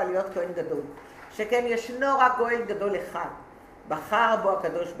בפועל להיות כהן גדול. שכן ישנו רק כהן גדול אחד, בחר בו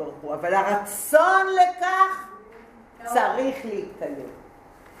הקדוש ברוך הוא, אבל הרצון לכך צריך להתקיים.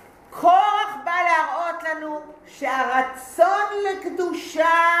 קורח בא להראות לנו שהרצון לקדושה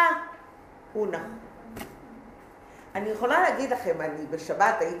הוא נכון. אני יכולה להגיד לכם, אני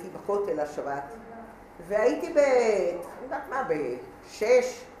בשבת הייתי בכותל השבת, והייתי ב6,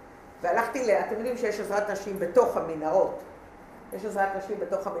 והלכתי אתם יודעים שיש עזרת נשים בתוך המנהרות. יש עזרת נשים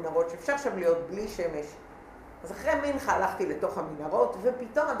בתוך המנהרות שאפשר שם להיות בלי שמש. אז אחרי מנחה הלכתי לתוך המנהרות,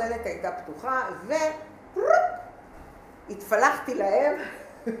 ופתאום הדלת הייתה פתוחה, התפלחתי להם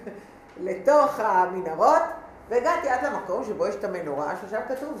לתוך המנהרות, והגעתי עד למקום שבו יש את המנורה, ששם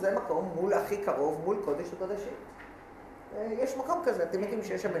כתוב, זה מקום מול הכי קרוב, מול קודש הקודשים. יש מקום כזה, אתם יודעים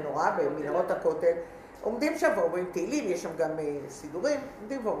שיש שם מנורה במנהרות הכותל, עומדים שם ואומרים תהילים, יש שם גם סידורים,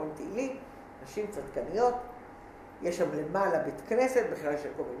 עומדים ואומרים תהילים, נשים צדקניות, יש שם למעלה בית כנסת, בכלל של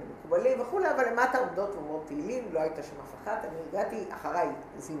כל מיני מקובלים וכו', אבל למטה עומדות ואומרות תהילים, לא הייתה שם אף אחת, אני הגעתי, אחריי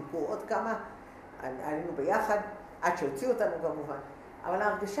זינקו עוד כמה, היינו ביחד, עד שהוציאו אותנו כמובן, אבל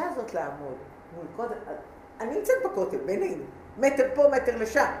ההרגשה הזאת לעמוד מול קודם, אני נמצאת בכותל, בינינו, מטר פה, מטר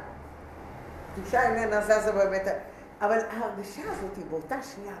לשם, קדושה איננה זזה באמת, אבל ההרגשה הזאת היא באותה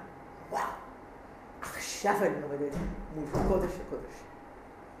שנייה, וואו, עכשיו אני עומדת מול קודש הקודש.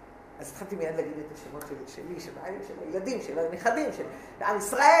 אז התחלתי מיד להגיד את השמות שלי, של העלים, של הילדים, של הנכדים, של עם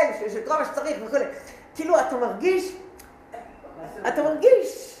ישראל, של כל מה שצריך וכו'. כאילו, אתה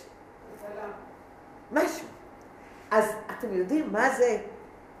מרגיש משהו. אז אתם יודעים מה זה,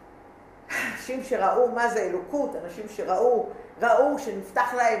 אנשים שראו מה זה אלוקות, אנשים ראו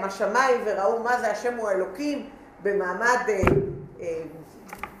שנפתח להם השמיים וראו מה זה השם הוא האלוקים במעמד,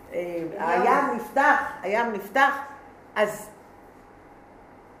 הים נפתח, אז,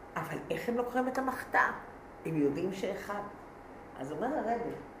 אבל איך הם לוקחים את המחתה? הם יודעים שאחד. אז אומר הרב,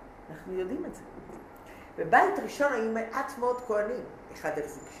 אנחנו יודעים את זה. בבית ראשון היו מעט מאוד כהנים. אחד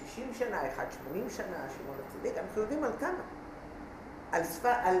החזיק 60 שנה, אחד 80 שנה, שמעון הצדיק, אנחנו יודעים על כמה.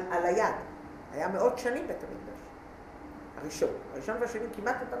 על היד. היה מאות שנים בית המקדש. הראשון והשני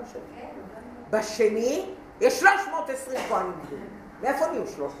כמעט אותם שנים. בשני יש 320 כהנים גדולים. מאיפה נהיו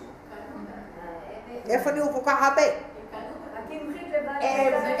 300? איפה נהיו כל כך הרבה?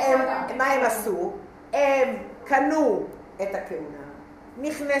 מה הם עשו? הם קנו את הכהונה,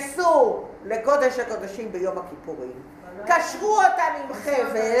 נכנסו לקודש הקודשים ביום הכיפורים, קשרו אותם עם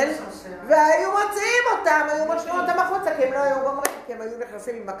חבל, והיו מוציאים אותם החוצה, כי הם לא היו גומרים, כי הם היו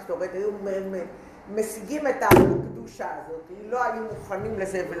נכנסים עם הקטורת, היו משיגים את הקדושה הזאת, לא היו מוכנים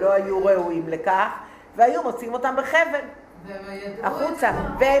לזה ולא היו ראויים לכך, והיו מוציאים אותם בחבל החוצה,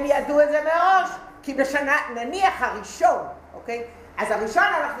 והם ידעו את זה מראש, כי בשנה, נניח הראשון, אוקיי? אז הראשון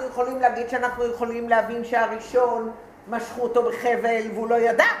אנחנו יכולים להגיד שאנחנו יכולים להבין שהראשון משכו אותו בחבל והוא לא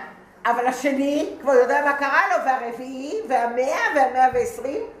ידע, אבל השני כבר יודע מה קרה לו, והרביעי והמאה וה120,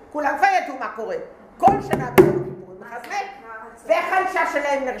 כולם כבר ידעו מה קורה. כל שנה ביום הכיפורים מחזרה, ואיך האישה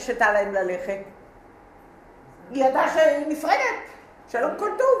שלהם נרשתה להם ללכת? היא ידעה שהיא נפרדת, שלום כל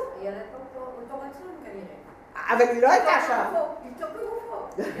טוב. היא ידעת אותו רצון כנראה. אבל היא לא הייתה שם. היא טוב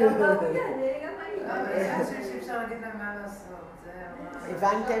בגופו. היא אמרה, גם אני. יש אנשים שאפשר להגיד להם מה לעשות.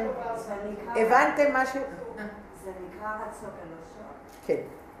 הבנתם משהו? זה נקרא רצון אנושות. כן.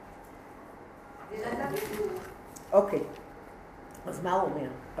 אוקיי. אז מה הוא אומר?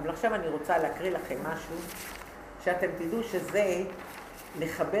 אבל עכשיו אני רוצה להקריא לכם משהו שאתם תדעו שזה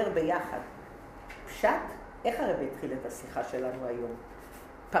לחבר ביחד. פשט, איך הרבי התחיל את השיחה שלנו היום?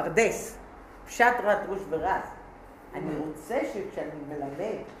 פרדס, פשט רד ראש ורז. אני רוצה שכשאני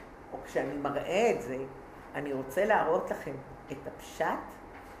מלמד, או כשאני מראה את זה, אני רוצה להראות לכם את הפשט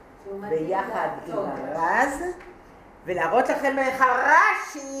ביחד עם הרז, ולהראות לכם איך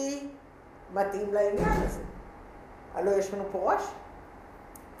הרש"י מתאים לעניין הזה. הלוא יש לנו פה רש"י.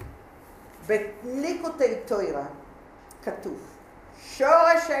 בליקוטי תוירה כתוב,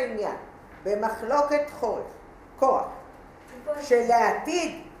 שורש העניין במחלוקת קורח,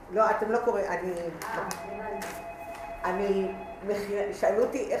 שלעתיד, לא, אתם לא קוראים, שאלו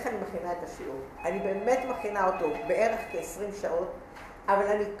אותי איך אני מכינה את השיעור. אני באמת מכינה אותו בערך כ-20 שעות,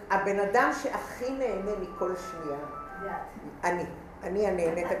 אבל הבן אדם שהכי נהנה מכל שנייה, אני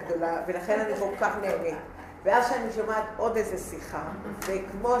הנהנית הגדולה, ולכן אני כל כך נהנית. ואז שאני שומעת עוד איזה שיחה,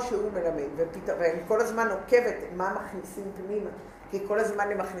 וכמו שהוא מלמד, ואני כל הזמן עוקבת מה מכניסים פנימה, כי כל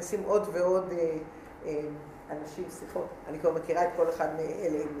הזמן הם מכניסים עוד ועוד אנשים שיחות. אני כבר מכירה את כל אחד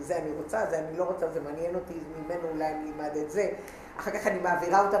מאלה, זה אני רוצה, זה אני לא רוצה, זה מעניין אותי, ממנו אולי אני אלמד את זה. אחר כך אני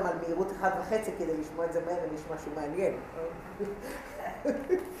מעבירה אותם על מהירות 1.5 כדי לשמוע את זה מהר, אם יש משהו מעניין.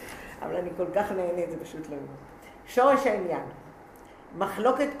 אבל אני כל כך נהנית, זה פשוט לא. שורש העניין.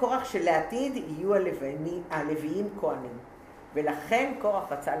 מחלוקת קורח שלעתיד יהיו הלוויים כהנים, ולכן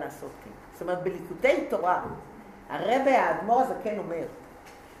קורח רצה לעשות כן. זאת אומרת, בליקוטי תורה, הרבי האדמו"ר הזקן אומר,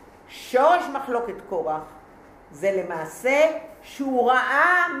 שורש מחלוקת קורח זה למעשה שהוא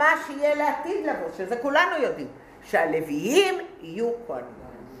ראה מה שיהיה לעתיד לבוא, שזה כולנו יודעים, שהלוויים יהיו כהנים.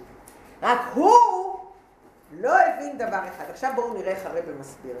 רק הוא לא הבין דבר אחד. עכשיו בואו נראה איך הרבי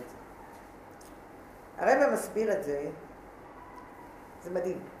מסביר את זה. הרבי מסביר את זה, זה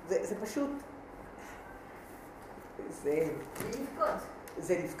מדהים, זה פשוט,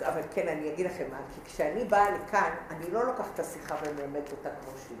 זה לבכות, אבל כן, אני אגיד לכם מה, כי כשאני באה לכאן, אני לא לוקחת את השיחה ומלמדת אותה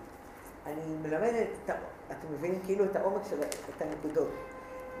כמו שהיא. אני מלמדת, אתם מבינים כאילו את העומק של את הנקודות.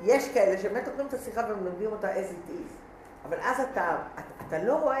 יש כאלה שבאמת לוקחים את השיחה ומלמדים אותה as it is, אבל אז אתה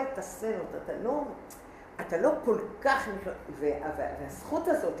לא רואה את הסצנות, אתה לא כל כך, והזכות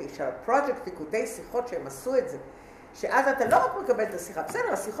הזאת של הפרויקט ליקוטי שיחות שהם עשו את זה, שאז אתה לא רק מקבל את השיחה,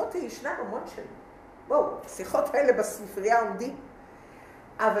 בסדר, השיחות ישנן המון שנים. בואו, השיחות האלה בספרייה עומדים.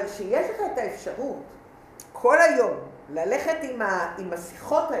 אבל שיש לך את האפשרות כל היום ללכת עם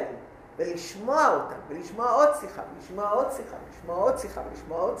השיחות האלה ולשמוע אותן, ולשמוע עוד שיחה, ולשמוע עוד שיחה, ולשמוע עוד שיחה,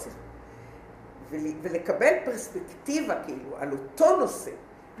 ולשמוע עוד שיחה. ולקבל פרספקטיבה כאילו על אותו נושא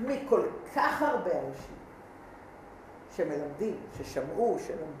מכל כך הרבה אנשים שמלמדים, ששמעו,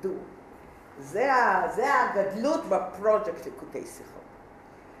 שלמדו. זה הגדלות בפרויקט ליקוטי שיחות.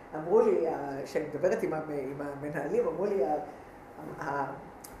 אמרו לי, כשאני מדברת עם המנהלים, אמרו לי,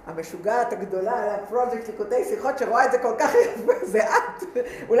 המשוגעת הגדולה על הפרויקט ליקוטי שיחות שרואה את זה כל כך יפה, זה את.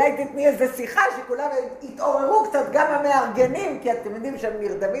 אולי תתני איזו שיחה שכולם יתעוררו קצת, גם המארגנים, כי אתם יודעים שהם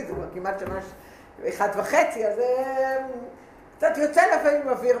נרדמים, זה כבר כמעט שנה 1.5, אז קצת יוצא לפעמים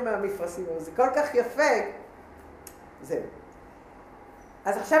אוויר מהמפרשים, זה כל כך יפה. זהו.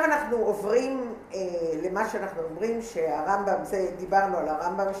 אז עכשיו אנחנו עוברים למה שאנחנו אומרים שהרמב"ם, זה דיברנו על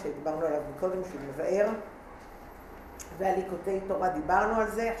הרמב"ם שדיברנו עליו קודם שהוא מבאר, ועל ליקוטי תורה דיברנו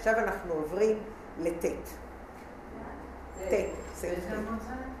על זה, עכשיו אנחנו עוברים לט'. ט'.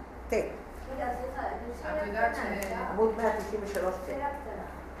 ט'. עמוד 193 ט'.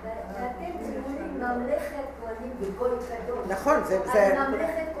 ואתם ציונים ממלכת כהנים וגוי קדוש. נכון, זה...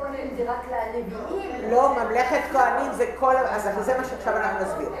 ממלכת כהנים זה רק ללוויים? לא, ממלכת כהנים זה כל... אז זה מה שעכשיו אנחנו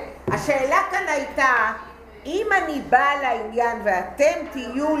נסביר. השאלה כאן הייתה, אם אני באה לעניין ואתם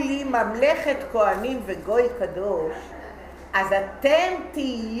תהיו לי ממלכת כהנים וגוי קדוש, אז אתם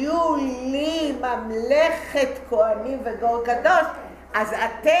תהיו לי ממלכת כהנים וגוי קדוש, אז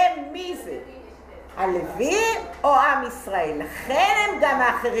אתם מי זה? הלוי או עם ישראל? לכן הם גם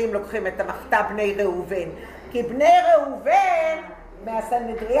האחרים לוקחים את המחתה בני ראובן, כי בני ראובן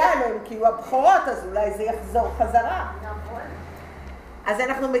מהסנהדרין הם כאילו הבכורות, אז אולי זה יחזור חזרה. אז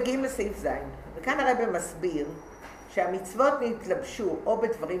אנחנו מגיעים לסעיף ז', וכאן הרב מסביר שהמצוות נתלבשו או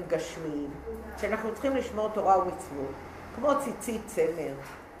בדברים גשמיים, שאנחנו צריכים לשמור תורה ומצוות, כמו ציצית צמר,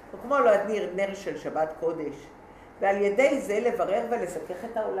 או כמו להדליר נר של שבת קודש, ועל ידי זה לברר ולזכך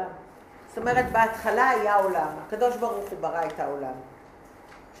את העולם. זאת אומרת, בהתחלה היה עולם, הקדוש ברוך הוא ברא את העולם.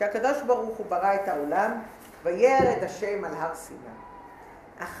 כשהקדוש ברוך הוא ברא את העולם, וירד השם על הר סיני.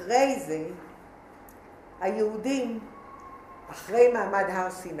 אחרי זה, היהודים, אחרי מעמד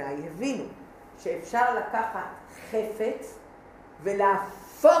הר סיני, הבינו שאפשר לקחת חפץ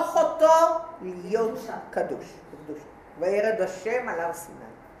ולהפוך אותו להיות קדוש. וירד השם על הר סיני.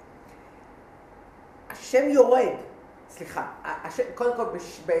 השם יורד, סליחה, קודם כל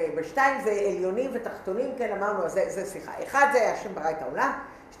בשתיים זה עליונים ותחתונים, כן אמרנו, זה סליחה, אחד זה השם ברא את העולם,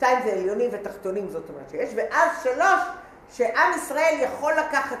 שתיים זה עליונים ותחתונים, זאת אומרת שיש, ואז שלוש, שעם ישראל יכול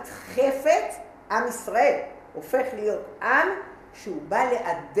לקחת חפץ, עם ישראל הופך להיות עם שהוא בא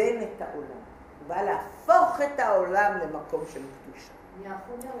לעדן את העולם, הוא בא להפוך את העולם למקום של קדושה.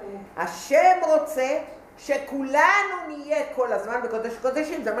 השם רוצה שכולנו נהיה כל הזמן בקודש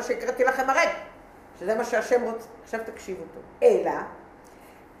קודשים, זה מה שהקראתי לכם הרגע, שזה מה שהשם רוצה. עכשיו תקשיבו טוב. אלא,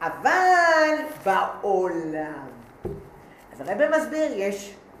 אבל בעולם. אז הרב מסביר,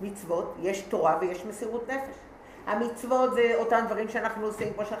 יש מצוות, יש תורה ויש מסירות נפש. המצוות זה אותם דברים שאנחנו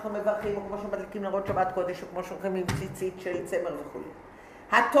עושים, כמו שאנחנו מברכים, או כמו שמדליקים נרות שבת קודש, או כמו שאוכלים עם ציצית של צמר וכו'.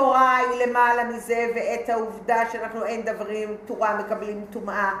 התורה היא למעלה מזה, ואת העובדה שאנחנו אין דברים, תורה מקבלים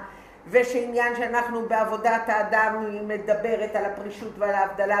טומאה, ושעניין שאנחנו בעבודת האדם מדברת על הפרישות ועל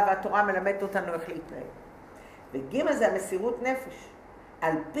ההבדלה, והתורה מלמדת אותנו איך להתנהג. וגימל זה המסירות נפש.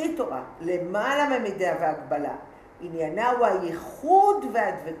 על פי תורה, למעלה ממידה והגבלה, עניינה הוא הייחוד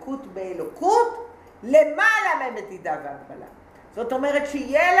והדבקות באלוקות, למעלה ממדידה והגבלה. זאת אומרת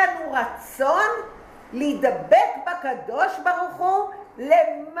שיהיה לנו רצון להידבק בקדוש ברוך הוא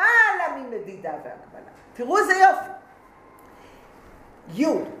למעלה ממדידה והגבלה. תראו איזה יופי. י'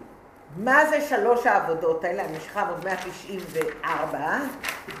 מה זה שלוש העבודות האלה? אני משכה עמוד 194.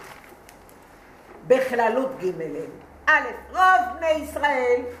 בכללות ג' א', רוב בני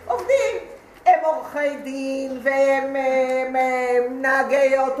ישראל עובדים. הם עורכי דין, והם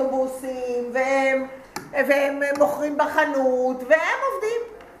נהגי אוטובוסים, והם מוכרים בחנות, והם עובדים.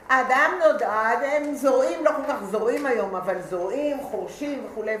 האדם נודד, הם זורעים, לא כל כך זורעים היום, אבל זורעים, חורשים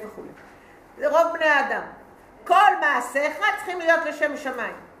וכו' וכו'. זה רוב בני האדם. כל מעשיך צריכים להיות לשם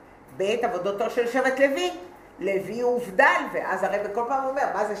שמיים. בית עבודתו של שבט לוי, לוי הוא הובדל, ואז הרב כל פעם אומר,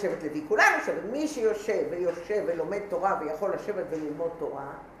 מה זה שבט לוי? כולנו שבט. מי שיושב ויושב ולומד תורה ויכול לשבת וללמוד תורה,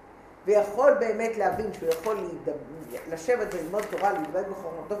 ויכול באמת להבין שהוא יכול לשבת וללמוד תורה, להתבד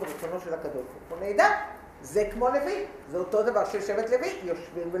בחוכמתו ורצונו של הקדוש ברוך הוא נהדר. זה כמו לוי, זה אותו דבר של שבט לוי,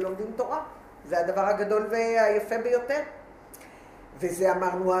 יושבים ולומדים תורה. זה הדבר הגדול והיפה ביותר. וזה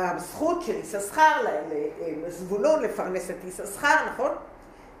אמרנו הזכות של יששכר, זבולון לפרנס את יששכר, נכון?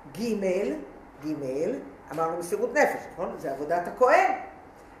 ג' אמרנו מסירות נפש, נכון? זה עבודת הכהן.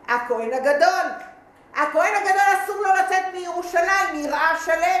 הכהן הגדול. הכהן הגדול אסור לו לצאת מירושלים, יראה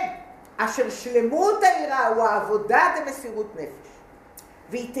שלם. אשר שלמות היראה הוא העבודה במסירות נפש.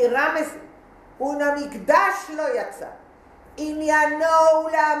 ויתרה מזה, המקדש לא יצא. עניינו הוא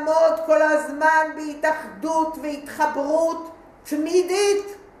לעמוד כל הזמן בהתאחדות והתחברות תמידית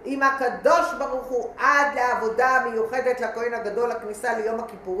עם הקדוש ברוך הוא עד לעבודה המיוחדת לכהן הגדול, הכניסה ליום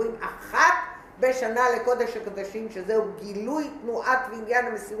הכיפורים אחת בשנה לקודש הקודשים, שזהו גילוי תנועת ועניין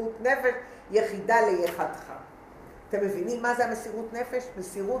המסירות נפש יחידה ליחדך. אתם מבינים מה זה המסירות נפש?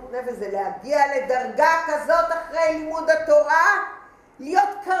 מסירות נפש זה להגיע לדרגה כזאת אחרי לימוד התורה, להיות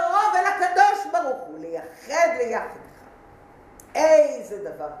קרוב אל הקדוש ברוך הוא, לייחד ליחדך. איזה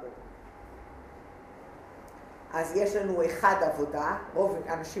דבר גדול. אז יש לנו אחד עבודה, רוב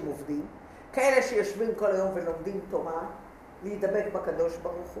אנשים עובדים, כאלה שיושבים כל היום ולומדים תורה, להידבק בקדוש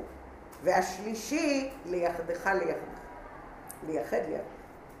ברוך הוא. והשלישי, ליחדך ליחדך. לייחד ליחדך.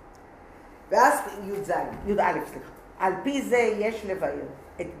 ואז י"א, סליחה. על פי זה יש לבאר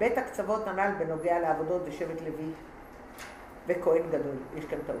את בית הקצוות הנ"ל בנוגע לעבודות בשבט לוי וכהן גדול. יש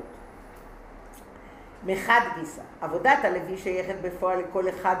כאן טעות. מחד גיסא, עבודת הלוי שייכת בפועל לכל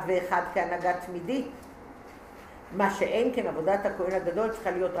אחד ואחד כהנהגה תמידית. מה שאין כן עבודת הכהן הגדול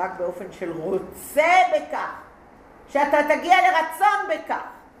צריכה להיות רק באופן של רוצה בכך. שאתה תגיע לרצון בכך.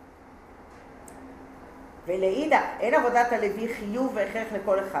 ולעידה, אין עבודת הלוי חיוב והכרח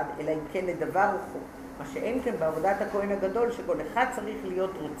לכל אחד, אלא אם כן לדבר וחוק. מה שאין כן בעבודת הכהן הגדול, שכל אחד צריך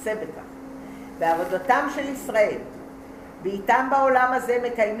להיות רוצה בכך. בעבודתם של ישראל, ואיתם בעולם הזה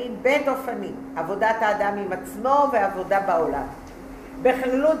מקיימים בית אופנים, עבודת האדם עם עצמו ועבודה בעולם.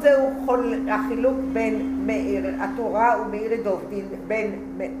 בכללות זהו החילוק בין מאיר התורה ומאירי דובדין,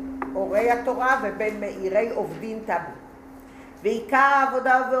 בין מאורי התורה ובין מאירי עובדין טבו. ועיקר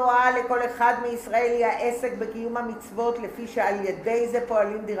העבודה וההוראה לכל אחד מישראל היא העסק בקיום המצוות, לפי שעל ידי זה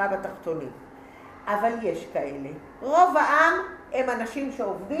פועלים דירה בתחתונים. אבל יש כאלה. רוב העם הם אנשים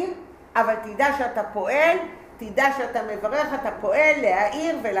שעובדים, אבל תדע שאתה פועל, תדע שאתה מברך, אתה פועל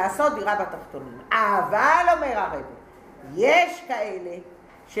להעיר ולעשות דירה בתחתונים. אבל אומר הרב, יש כאלה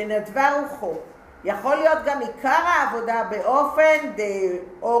שנדבה רוחו. יכול להיות גם עיקר העבודה באופן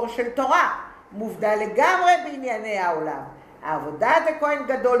אור של תורה, מובדל לגמרי בענייני העולם. העבודה דכהן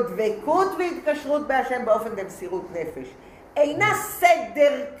גדול, דבקות והתקשרות בהשם באופן דמסירות נפש. אינה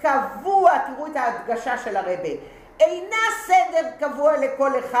סדר קבוע, תראו את ההדגשה של הרבי, אינה סדר קבוע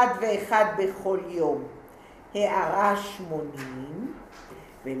לכל אחד ואחד בכל יום. הערה 80,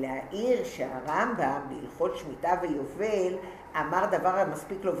 ולהעיר שהרמב"ם בהלכות שמיטה ויובל אמר דבר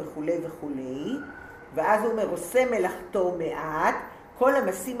המספיק לו וכולי וכולי, ואז הוא אומר עושה מלאכתו מעט, כל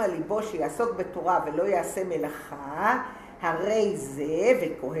המשים על ליבו שיעסוק בתורה ולא יעשה מלאכה, הרי זה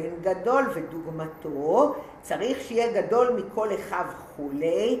וכהן גדול ודוגמתו, צריך שיהיה גדול מכל אחיו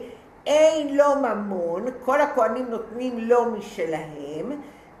וכולי, אין לו ממון, כל הכהנים נותנים לו משלהם,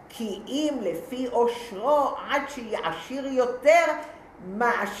 כי אם לפי עושרו עד שיעשיר יותר,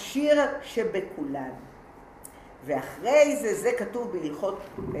 מעשיר שבכולן. ואחרי זה, זה כתוב בהלכות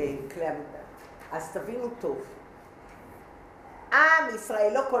כלי המקדש. אז תבינו טוב. עם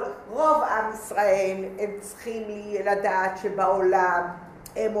ישראל, לא כל, רוב עם ישראל הם צריכים לדעת שבעולם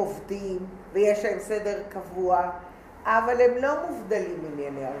הם עובדים ויש להם סדר קבוע, אבל הם לא מובדלים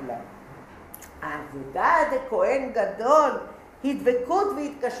מענייני העולם. העבודה דכהן גדול, הדבקות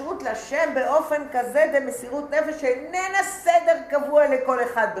והתקשרות לשם באופן כזה דמסירות נפש שאיננה סדר קבוע לכל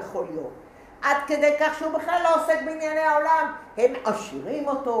אחד בכל יום. עד כדי כך שהוא בכלל לא עוסק בענייני העולם. הם עשירים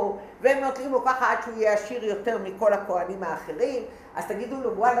אותו, והם נותנים לו ככה עד שהוא יהיה עשיר יותר מכל הכהנים האחרים. אז תגידו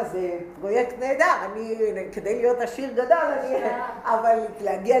לו, וואלה, זה פרויקט נהדר, כדי להיות עשיר גדול, אבל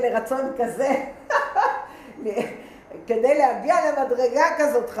להגיע לרצון כזה, כדי להגיע למדרגה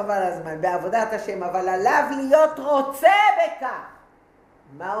כזאת חבל הזמן, בעבודת השם, אבל עליו להיות רוצה בכך.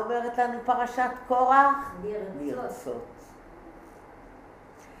 מה אומרת לנו פרשת קורח? לרצות.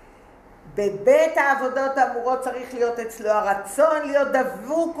 בבית העבודות האמורות צריך להיות אצלו הרצון להיות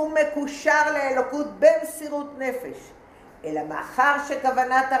דבוק ומקושר לאלוקות במסירות נפש. אלא מאחר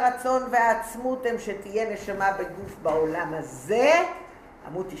שכוונת הרצון והעצמות הם שתהיה נשמה בגוף בעולם הזה,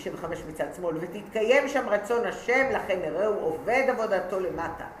 עמוד 95 מצד שמאל, ותתקיים שם רצון השם, לכן הראו עובד עבודתו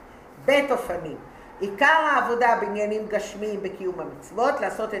למטה. בית אופנים. עיקר העבודה בעניינים גשמיים בקיום המצוות,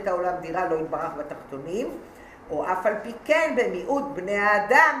 לעשות את העולם דירה לא יתברך בתחתונים, או אף על פי כן במיעוט בני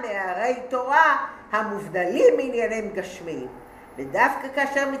האדם מהרי תורה המובדלים מעניינים גשמיים. ודווקא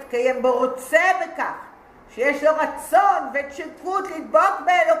כאשר מתקיים בו רוצה בכך, שיש לו רצון ותשוקות לדבוק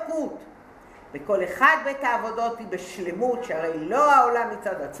באלוקות. בכל אחד בית העבודות היא בשלמות, שהרי לא העולם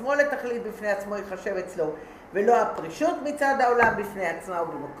מצד עצמו לתכלית בפני עצמו יחשב אצלו, ולא הפרישות מצד העולם בפני עצמה,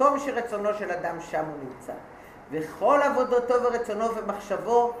 ובמקום שרצונו של אדם שם הוא נמצא. וכל עבודתו ורצונו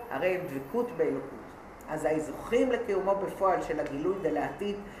ומחשבו הרי הם דבקות באלוקות. אז זוכים לקיומו בפועל של הגילוי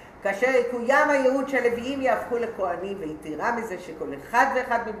דלעתיד, כאשר יקוים הייעוד שהלוויים יהפכו לכהנים, ויתירה מזה שכל אחד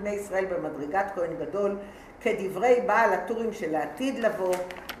ואחד מבני ישראל במדרגת כהן גדול, כדברי בעל הטורים של העתיד לבוא,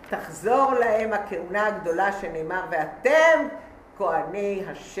 תחזור להם הכהונה הגדולה שנאמר, ואתם כהני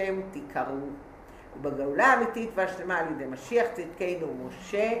השם תיקראו. ובגאולה האמיתית והשלמה על ידי משיח צדקנו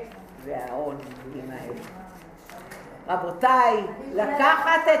משה ואהרון עמהם. רבותיי,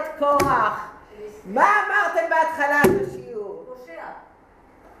 לקחת את קורח, מה אמרתם בהתחלת השיעור?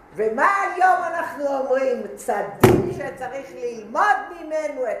 ומה היום אנחנו אומרים? צדיק שצריך ללמוד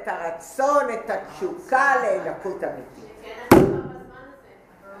ממנו את הרצון, את התשוקה לאלוקות אמיתית.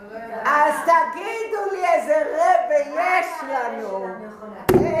 אז תגידו לי איזה רבי יש לנו.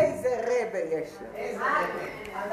 איזה רבי יש לנו.